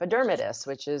 Staph epidermidis,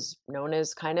 which is known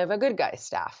as kind of a good guy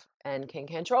staph and can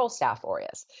control Staph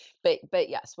aureus. But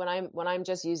yes, when I'm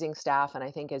just using staph, and I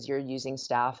think as you're using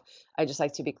staph, I just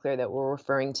like to be clear that we're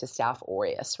referring to Staph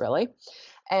aureus, really.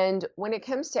 And when it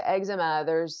comes to eczema,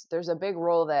 there's a big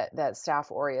role that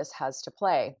Staph aureus has to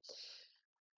play.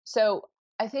 So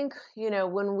I think,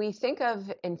 when we think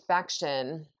of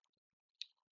infection,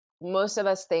 most of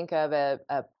us think of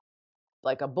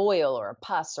like a boil or a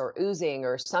pus or oozing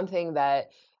or something that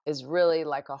is really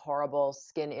like a horrible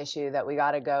skin issue that we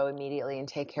got to go immediately and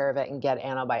take care of it and get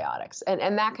antibiotics.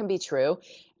 And that can be true.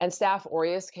 And Staph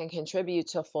aureus can contribute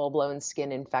to full-blown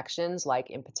skin infections like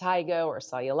impetigo or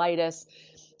cellulitis.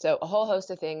 So a whole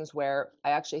host of things where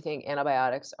I actually think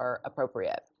antibiotics are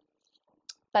appropriate.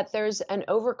 But there's an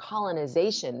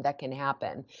overcolonization that can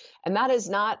happen. And that is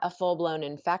not a full-blown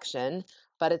infection,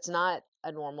 but it's not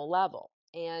a normal level.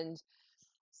 And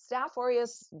Staph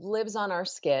aureus lives on our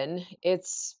skin.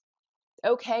 It's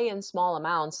okay in small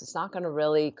amounts. It's not going to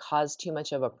really cause too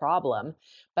much of a problem,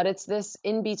 but it's this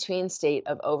in-between state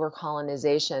of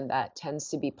overcolonization that tends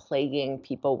to be plaguing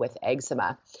people with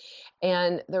eczema.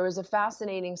 And there was a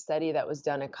fascinating study that was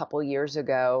done a couple years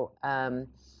ago,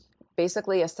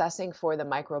 basically assessing for the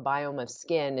microbiome of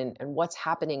skin and what's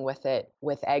happening with it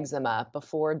with eczema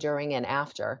before, during, and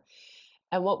after.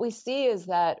 And what we see is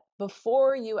that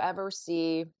before you ever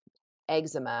see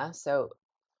eczema, so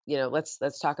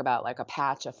let's talk about like a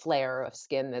patch, a flare of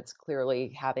skin that's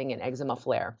clearly having an eczema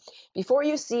flare. Before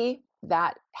you see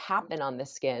that happen on the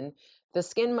skin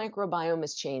microbiome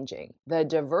is changing. The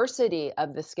diversity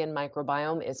of the skin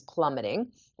microbiome is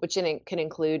plummeting, which can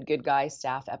include good guy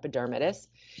Staph epidermidis,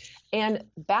 and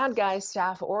bad guy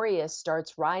Staph aureus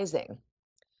starts rising.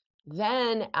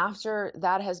 Then after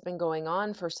that has been going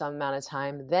on for some amount of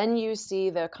time, then you see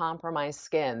the compromised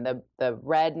skin, the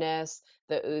redness,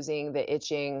 the oozing, the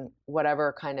itching,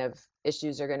 whatever kind of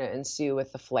issues are going to ensue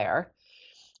with the flare.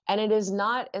 And it is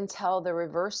not until the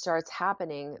reverse starts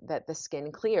happening that the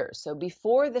skin clears. So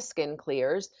before the skin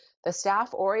clears, the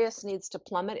Staph aureus needs to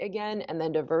plummet again, and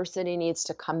then diversity needs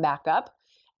to come back up,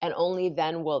 and only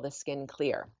then will the skin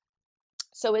clear.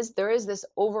 So there is this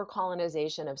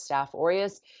overcolonization of Staph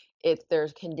aureus.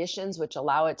 There's conditions which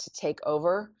allow it to take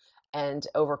over and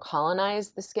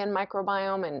overcolonize the skin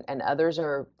microbiome, and others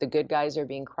the good guys are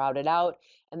being crowded out,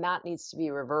 and that needs to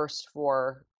be reversed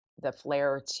for the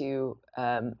flare to,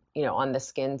 on the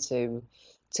skin to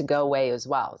go away as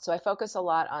well. So I focus a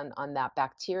lot on that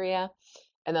bacteria.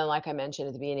 And then, like I mentioned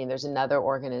at the beginning, there's another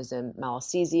organism,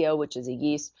 Malassezia, which is a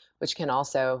yeast, which can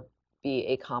also be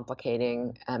a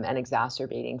complicating and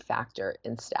exacerbating factor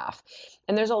in staph.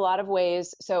 And there's a lot of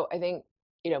ways. So I think,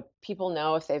 people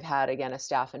know if they've had, again, a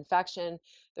staph infection,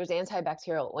 there's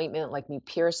antibacterial ointment like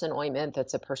mupirocin ointment.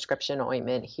 That's a prescription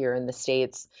ointment here in the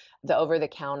States. The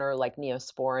over-the-counter like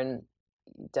Neosporin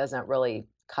doesn't really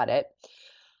cut it.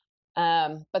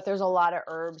 But there's a lot of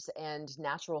herbs and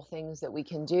natural things that we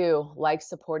can do, like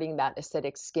supporting that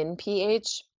acidic skin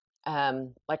pH.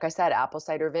 Like I said, apple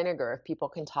cider vinegar, if people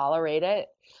can tolerate it,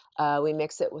 we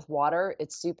mix it with water.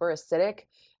 It's super acidic.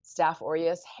 Staph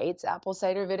aureus hates apple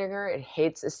cider vinegar. It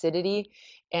hates acidity,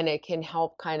 and it can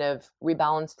help kind of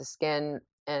rebalance the skin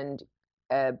and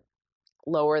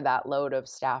lower that load of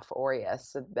Staph aureus.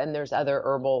 So then there's other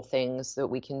herbal things that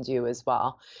we can do as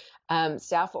well.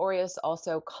 Staph aureus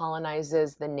also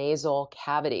colonizes the nasal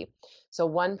cavity. So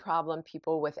one problem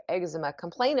people with eczema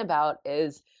complain about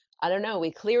is, I don't know,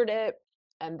 we cleared it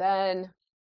and then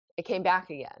it came back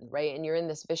again, right? And you're in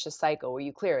this vicious cycle where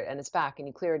you clear it and it's back, and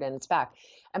you clear it and it's back.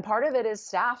 And part of it is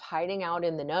staph hiding out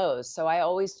in the nose. So I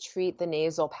always treat the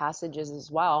nasal passages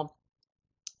as well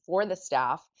for the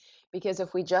staph, because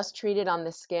if we just treat it on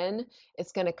the skin,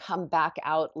 it's going to come back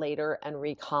out later and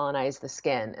recolonize the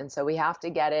skin. And so we have to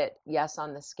get it, yes,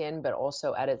 on the skin, but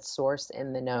also at its source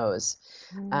in the nose.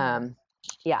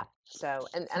 Yeah. So,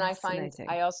 and I find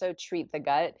I also treat the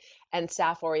gut, and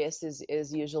Staph aureus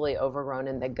is usually overgrown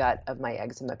in the gut of my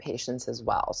eczema patients as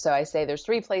well. So I say there's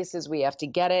 3 places we have to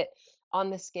get it: on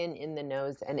the skin, in the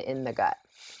nose, and in the gut.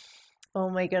 Oh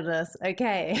my goodness.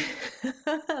 Okay.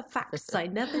 Facts I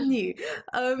never knew.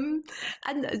 And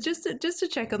just to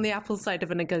check on the apple cider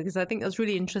vinegar, because I think that's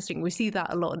really interesting. We see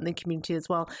that a lot in the community as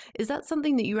well. Is that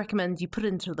something that you recommend you put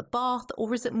into the bath,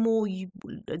 or is it more you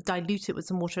dilute it with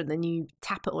some water and then you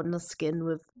tap it on the skin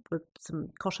with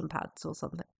some cotton pads or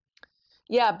something?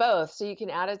 Yeah, both. So you can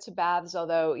add it to baths,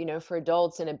 although, for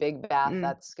adults in a big bath,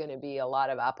 that's going to be a lot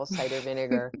of apple cider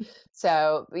vinegar.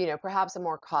 So, perhaps a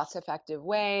more cost-effective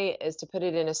way is to put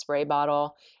it in a spray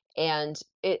bottle. And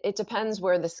it depends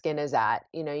where the skin is at.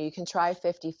 You can try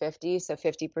 50-50, so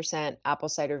 50% apple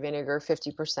cider vinegar,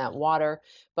 50% water.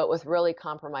 But with really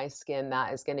compromised skin,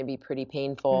 that is going to be pretty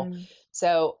painful.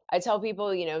 So I tell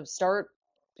people, start,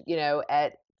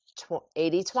 at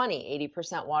 80-20,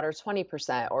 80% water,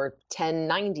 20%, or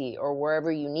 10-90, or wherever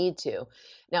you need to.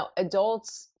 Now,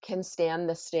 adults can stand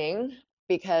the sting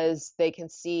because they can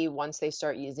see once they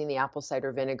start using the apple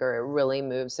cider vinegar, it really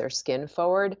moves their skin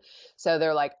forward. So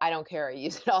they're like, I don't care, I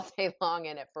use it all day long.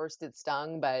 And at first it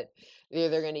stung, but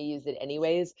they're going to use it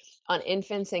anyways. On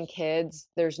infants and kids,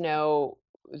 there's no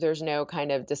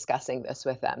kind of discussing this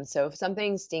with them. So if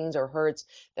something stings or hurts,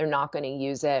 they're not going to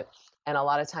use it. And a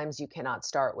lot of times you cannot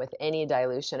start with any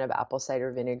dilution of apple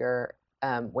cider vinegar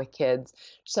with kids.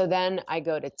 So then I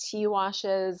go to tea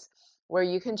washes, where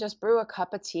you can just brew a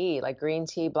cup of tea, like green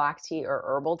tea, black tea, or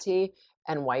herbal tea,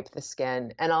 and wipe the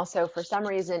skin. And also, for some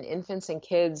reason, infants and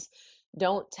kids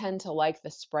don't tend to like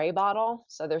the spray bottle.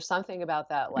 So there's something about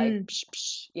that, like, psh,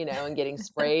 psh, and getting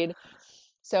sprayed.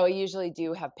 So I usually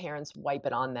do have parents wipe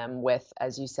it on them with,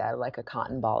 as you said, like a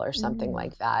cotton ball or something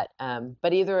like that.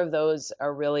 But either of those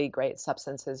are really great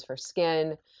substances for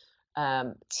skin.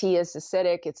 Tea is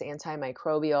acidic, it's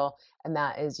antimicrobial, and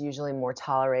that is usually more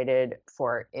tolerated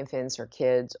for infants or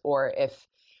kids. Or if,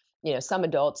 some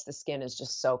adults, the skin is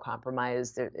just so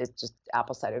compromised, it's just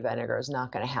apple cider vinegar is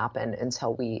not going to happen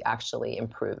until we actually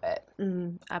improve it.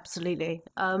 Absolutely.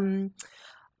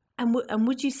 And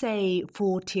would you say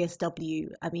for TSW,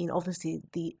 I mean, obviously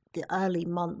the early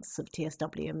months of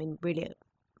TSW, I mean, really,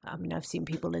 I've seen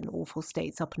people in awful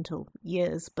states up until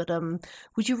years, but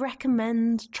would you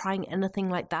recommend trying anything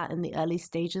like that in the early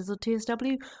stages of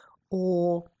TSW,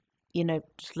 or,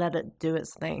 just let it do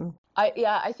its thing?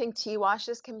 I think tea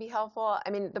washes can be helpful. I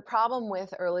mean, the problem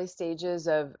with early stages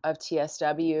of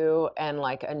TSW and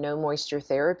like a no moisture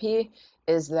therapy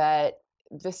is that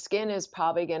the skin is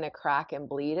probably going to crack and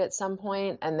bleed at some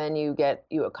point, and then you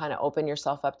kind of open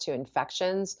yourself up to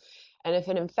infections. And if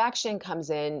an infection comes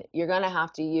in, you're going to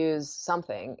have to use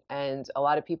something. And a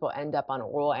lot of people end up on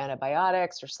oral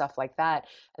antibiotics or stuff like that.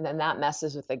 And then that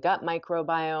messes with the gut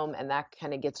microbiome, and that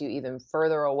kind of gets you even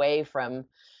further away from,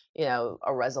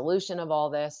 a resolution of all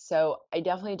this. So I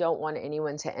definitely don't want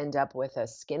anyone to end up with a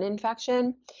skin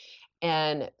infection.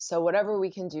 And so whatever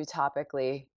we can do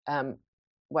topically,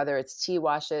 whether it's tea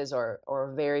washes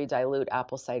or very dilute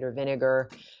apple cider vinegar,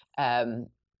 we'll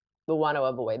want to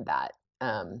avoid that.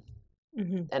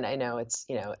 And I know it's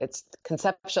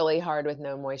conceptually hard with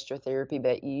no moisture therapy,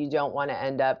 but you don't want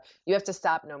to you have to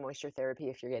stop no moisture therapy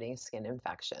if you're getting skin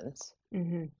infections.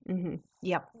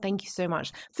 Yeah, thank you so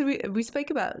much. So we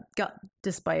spoke about gut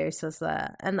dysbiosis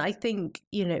there, and I think,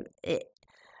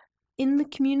 in the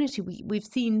community, we've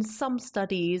seen some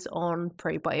studies on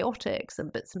probiotics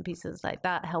and bits and pieces like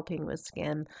that helping with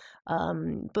skin,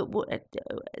 but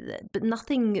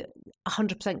nothing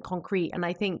 100% concrete. And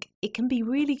I think it can be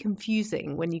really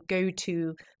confusing when you go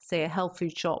to, say, a health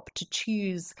food shop to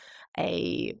choose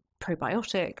a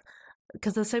probiotic,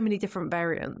 because there's so many different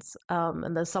variants,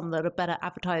 and there's some that are better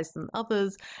advertised than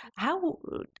others. How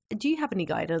do you have any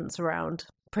guidance around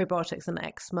probiotics and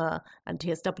eczema and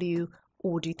TSW?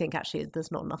 Or do you think actually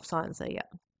there's not enough science there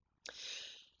yet?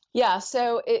 Yeah,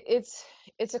 so it's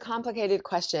a complicated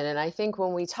question. And I think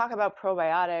when we talk about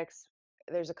probiotics,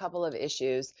 there's a couple of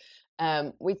issues.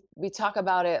 We talk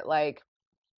about it like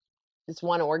this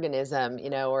one organism,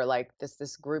 or like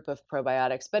this group of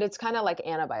probiotics, but it's kind of like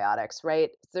antibiotics,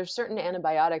 right? There's certain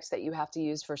antibiotics that you have to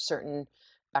use for certain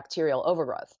bacterial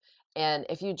overgrowth. And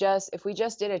if we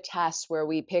just did a test where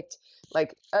we picked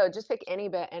just pick any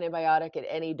antibiotic at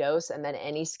any dose and then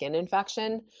any skin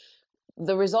infection,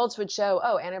 the results would show,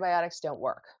 antibiotics don't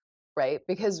work. right?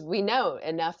 Because we know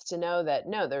enough to know that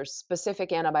no, there's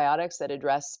specific antibiotics that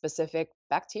address specific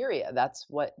bacteria. That's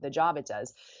what the job it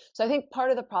does. So I think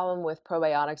part of the problem with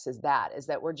probiotics is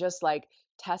that we're just like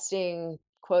testing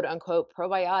quote unquote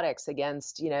probiotics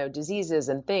against, diseases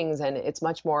and things, and it's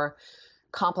much more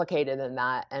complicated than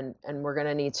that, and we're going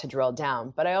to need to drill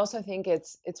down. But I also think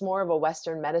it's more of a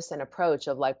Western medicine approach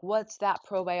of like, what's that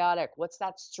probiotic, what's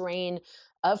that strain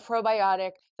of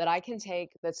probiotic that I can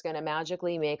take that's going to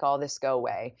magically make all this go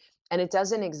away. And it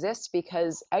doesn't exist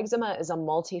because eczema is a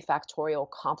multifactorial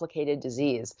complicated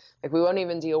disease. Like, we won't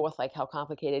even deal with like how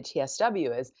complicated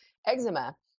TSW is.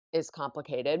 Eczema is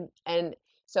complicated, and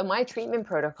so my treatment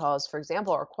protocols, for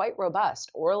example, are quite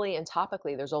robust, orally and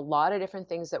topically. There's a lot of different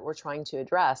things that we're trying to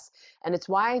address. And it's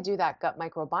why I do that gut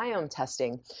microbiome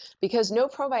testing, because no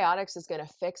probiotics is going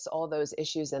to fix all those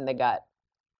issues in the gut.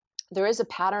 There is a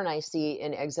pattern I see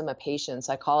in eczema patients.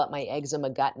 I call it my eczema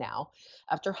gut now.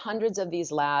 After hundreds of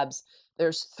these labs,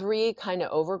 there's 3 kind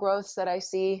of overgrowths that I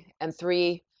see and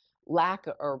 3 lack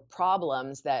or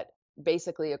problems that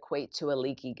basically equate to a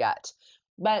leaky gut.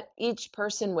 But each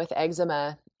person with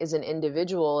eczema is an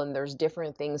individual, and there's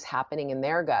different things happening in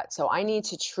their gut. So I need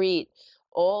to treat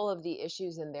all of the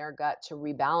issues in their gut to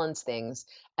rebalance things.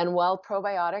 And while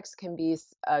probiotics can be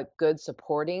a good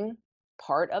supporting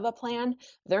part of a plan,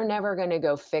 they're never going to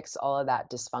go fix all of that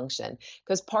dysfunction.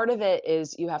 Because part of it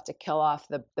is you have to kill off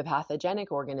the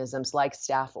pathogenic organisms like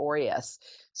Staph aureus.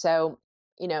 So,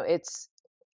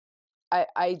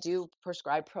 I do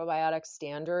prescribe probiotics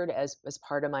standard as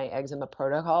part of my eczema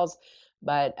protocols,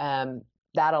 but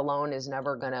that alone is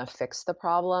never going to fix the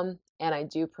problem. And I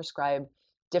do prescribe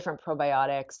different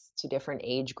probiotics to different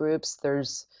age groups.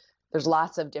 There's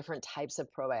lots of different types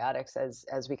of probiotics,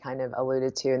 as we kind of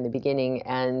alluded to in the beginning,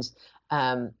 and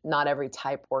not every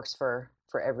type works for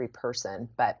every person.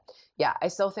 But yeah, I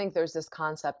still think there's this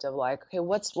concept of like, okay,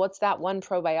 what's that one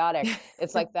probiotic?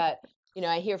 It's like that.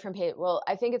 I hear from people, well,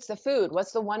 I think it's the food.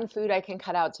 What's the one food I can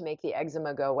cut out to make the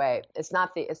eczema go away? It's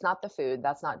not the food.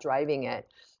 That's not driving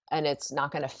it. And it's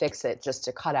not going to fix it just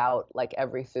to cut out like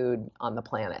every food on the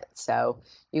planet. So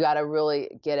you got to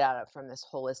really get at it from this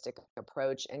holistic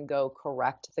approach and go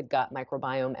correct the gut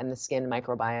microbiome and the skin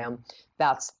microbiome.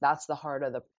 That's the heart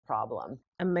of the problem.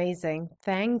 Amazing.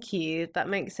 Thank you. That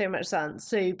makes so much sense.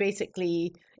 So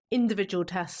basically, individual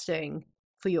testing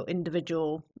for your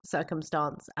individual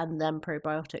circumstance and then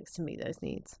probiotics to meet those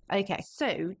needs. Okay,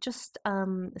 so just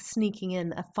sneaking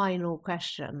in a final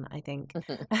question, I think.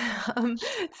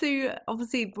 So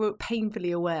obviously we're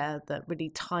painfully aware that really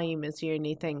time is the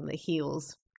only thing that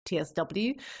heals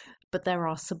TSW, but there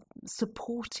are some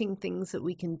supporting things that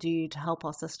we can do to help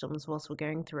our systems whilst we're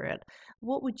going through it.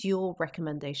 What would your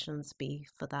recommendations be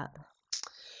for that?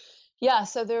 Yeah,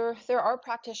 so there are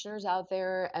practitioners out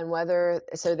there, and there's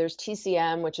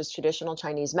TCM, which is traditional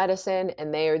Chinese medicine,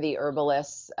 and they are the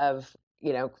herbalists of,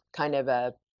 kind of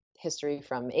a history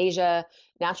from Asia.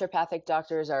 Naturopathic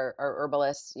doctors are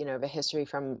herbalists, of a history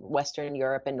from Western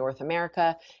Europe and North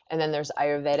America. And then there's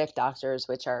Ayurvedic doctors,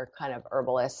 which are kind of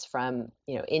herbalists from,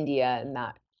 India and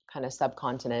that kind of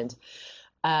subcontinent.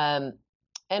 And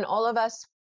all of us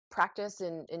practice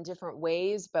in different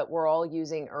ways, but we're all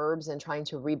using herbs and trying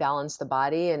to rebalance the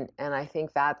body. And I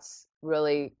think that's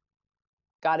really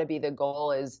got to be the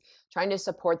goal, is trying to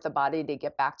support the body to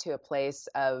get back to a place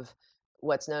of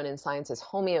what's known in science as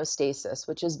homeostasis,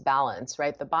 which is balance,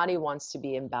 right? The body wants to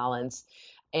be in balance.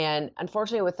 And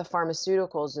unfortunately, with the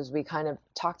pharmaceuticals, as we kind of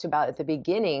talked about at the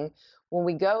beginning, when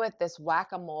we go at this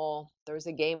whack-a-mole, there was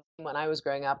a game when I was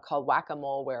growing up called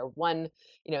whack-a-mole, where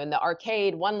in the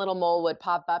arcade, one little mole would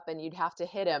pop up and you'd have to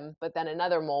hit him, but then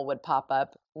another mole would pop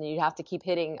up and you'd have to keep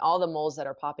hitting all the moles that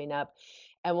are popping up.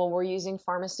 And when we're using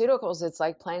pharmaceuticals, it's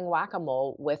like playing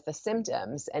whack-a-mole with the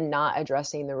symptoms and not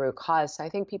addressing the root cause. So I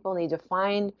think people need to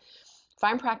find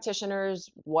practitioners,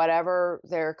 whatever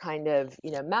their kind of,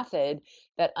 method,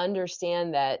 that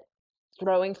understand that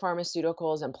throwing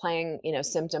pharmaceuticals and playing,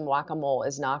 symptom whack-a-mole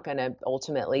is not going to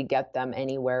ultimately get them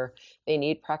anywhere. They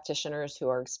need practitioners who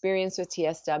are experienced with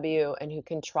TSW and who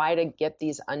can try to get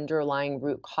these underlying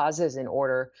root causes in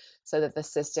order so that the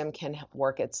system can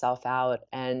work itself out.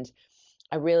 And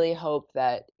I really hope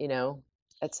that,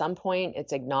 at some point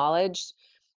it's acknowledged,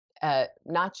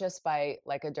 not just by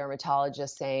like a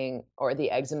dermatologist saying, or the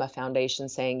Eczema Foundation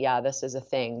saying, yeah, this is a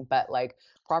thing, but like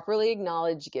properly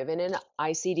acknowledged, given an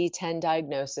ICD-10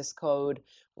 diagnosis code,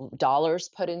 dollars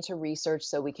put into research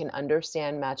so we can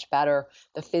understand much better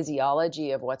the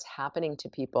physiology of what's happening to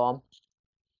people.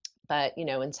 But,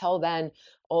 until then,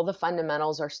 all the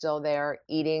fundamentals are still there: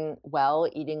 eating well,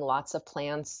 eating lots of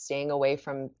plants, staying away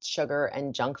from sugar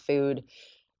and junk food,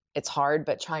 it's hard,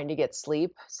 but trying to get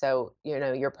sleep. So,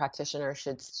 your practitioner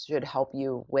should help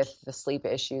you with the sleep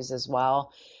issues as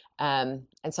well. And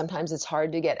sometimes it's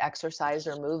hard to get exercise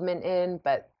or movement in,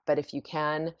 but if you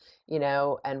can,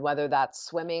 and whether that's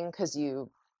swimming because you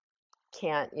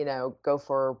can't, go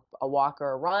for a walk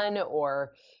or a run,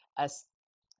 or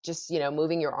just,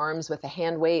 moving your arms with a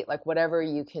hand weight, like whatever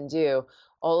you can do,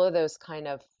 all of those kind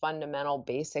of fundamental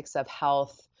basics of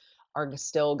health are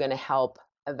still going to help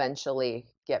eventually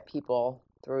get people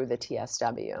through the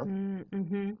TSW.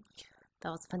 Mm-hmm. That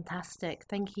was fantastic.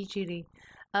 Thank you, Julie.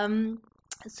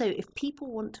 So if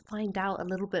people want to find out a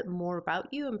little bit more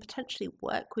about you and potentially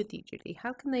work with you, Julie,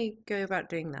 how can they go about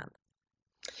doing that?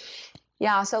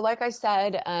 Yeah, so like I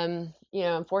said,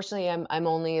 unfortunately, I'm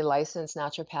only a licensed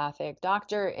naturopathic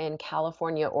doctor in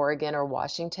California, Oregon, or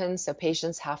Washington. So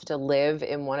patients have to live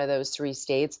in one of those 3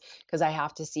 states because I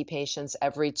have to see patients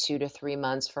every 2 to 3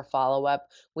 months for follow-up.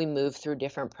 We move through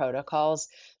different protocols,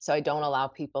 so I don't allow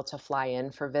people to fly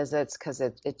in for visits because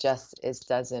it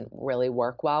doesn't really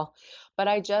work well.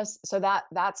 But so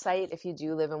that site, if you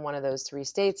do live in one of those 3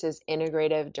 states, is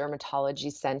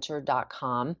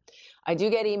integrativedermatologycenter.com. I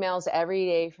do get emails every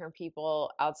day from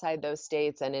people outside those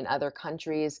states and in other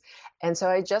countries. And so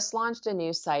I just launched a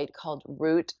new site called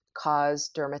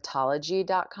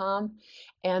rootcausedermatology.com.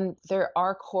 And there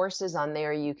are courses on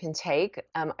there you can take.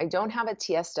 I don't have a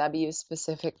TSW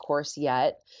specific course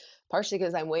yet, partially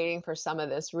because I'm waiting for some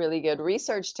of this really good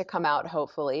research to come out,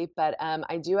 hopefully. But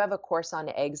I do have a course on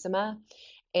eczema,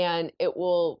 and it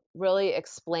will really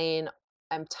explain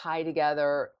and tie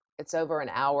together. It's over an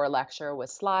hour lecture with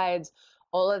slides,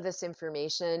 all of this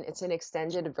information. It's an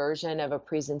extended version of a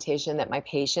presentation that my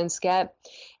patients get.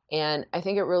 And I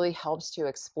think it really helps to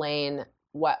explain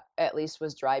what at least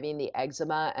was driving the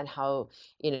eczema and how,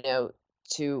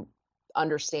 to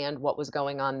understand what was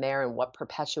going on there and what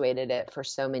perpetuated it for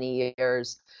so many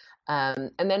years.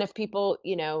 And then if people,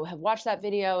 have watched that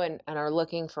video and are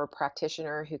looking for a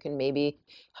practitioner who can maybe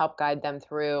help guide them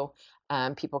through,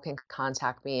 people can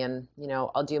contact me, and,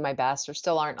 I'll do my best. There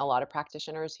still aren't a lot of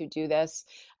practitioners who do this.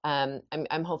 I'm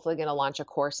hopefully going to launch a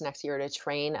course next year to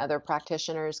train other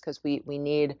practitioners because we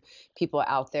need people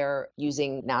out there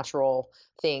using natural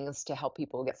things to help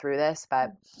people get through this.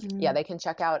 But yeah, they can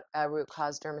check out Root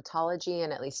Cause Dermatology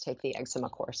and at least take the eczema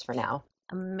course for now.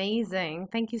 Amazing.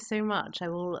 Thank you so much. I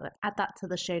will add that to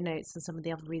the show notes and some of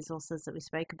the other resources that we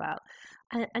spoke about.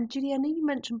 And Julie, I know you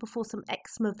mentioned before some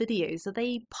eczema videos. Are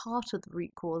they part of the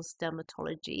Root Cause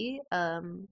Dermatology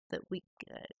that we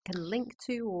can link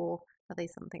to, or are they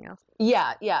something else?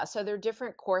 Yeah. So there are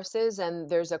different courses, and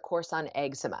there's a course on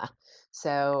eczema.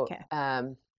 So Okay.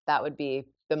 That would be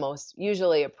the most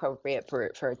usually appropriate for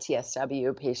a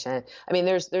TSW patient. I mean,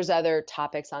 there's other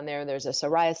topics on there. There's a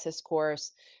psoriasis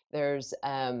course. There's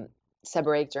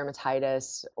seborrheic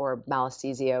dermatitis or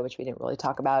malassezia, which we didn't really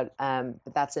talk about,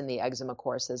 but that's in the eczema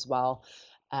course as well.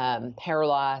 Hair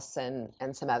loss and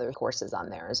some other courses on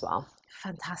there as well.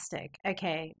 Fantastic.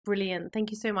 Okay, brilliant.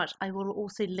 Thank you so much. I will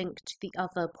also link to the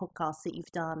other podcasts that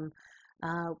you've done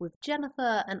with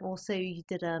Jennifer, and also you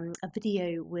did a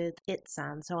video with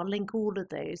Itzan. So I'll link all of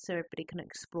those so everybody can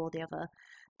explore the other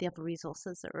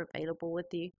resources that are available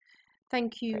with you.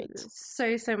 Thank you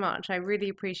so much. I really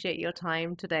appreciate your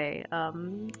time today.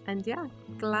 And yeah,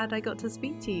 glad I got to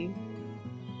speak to you.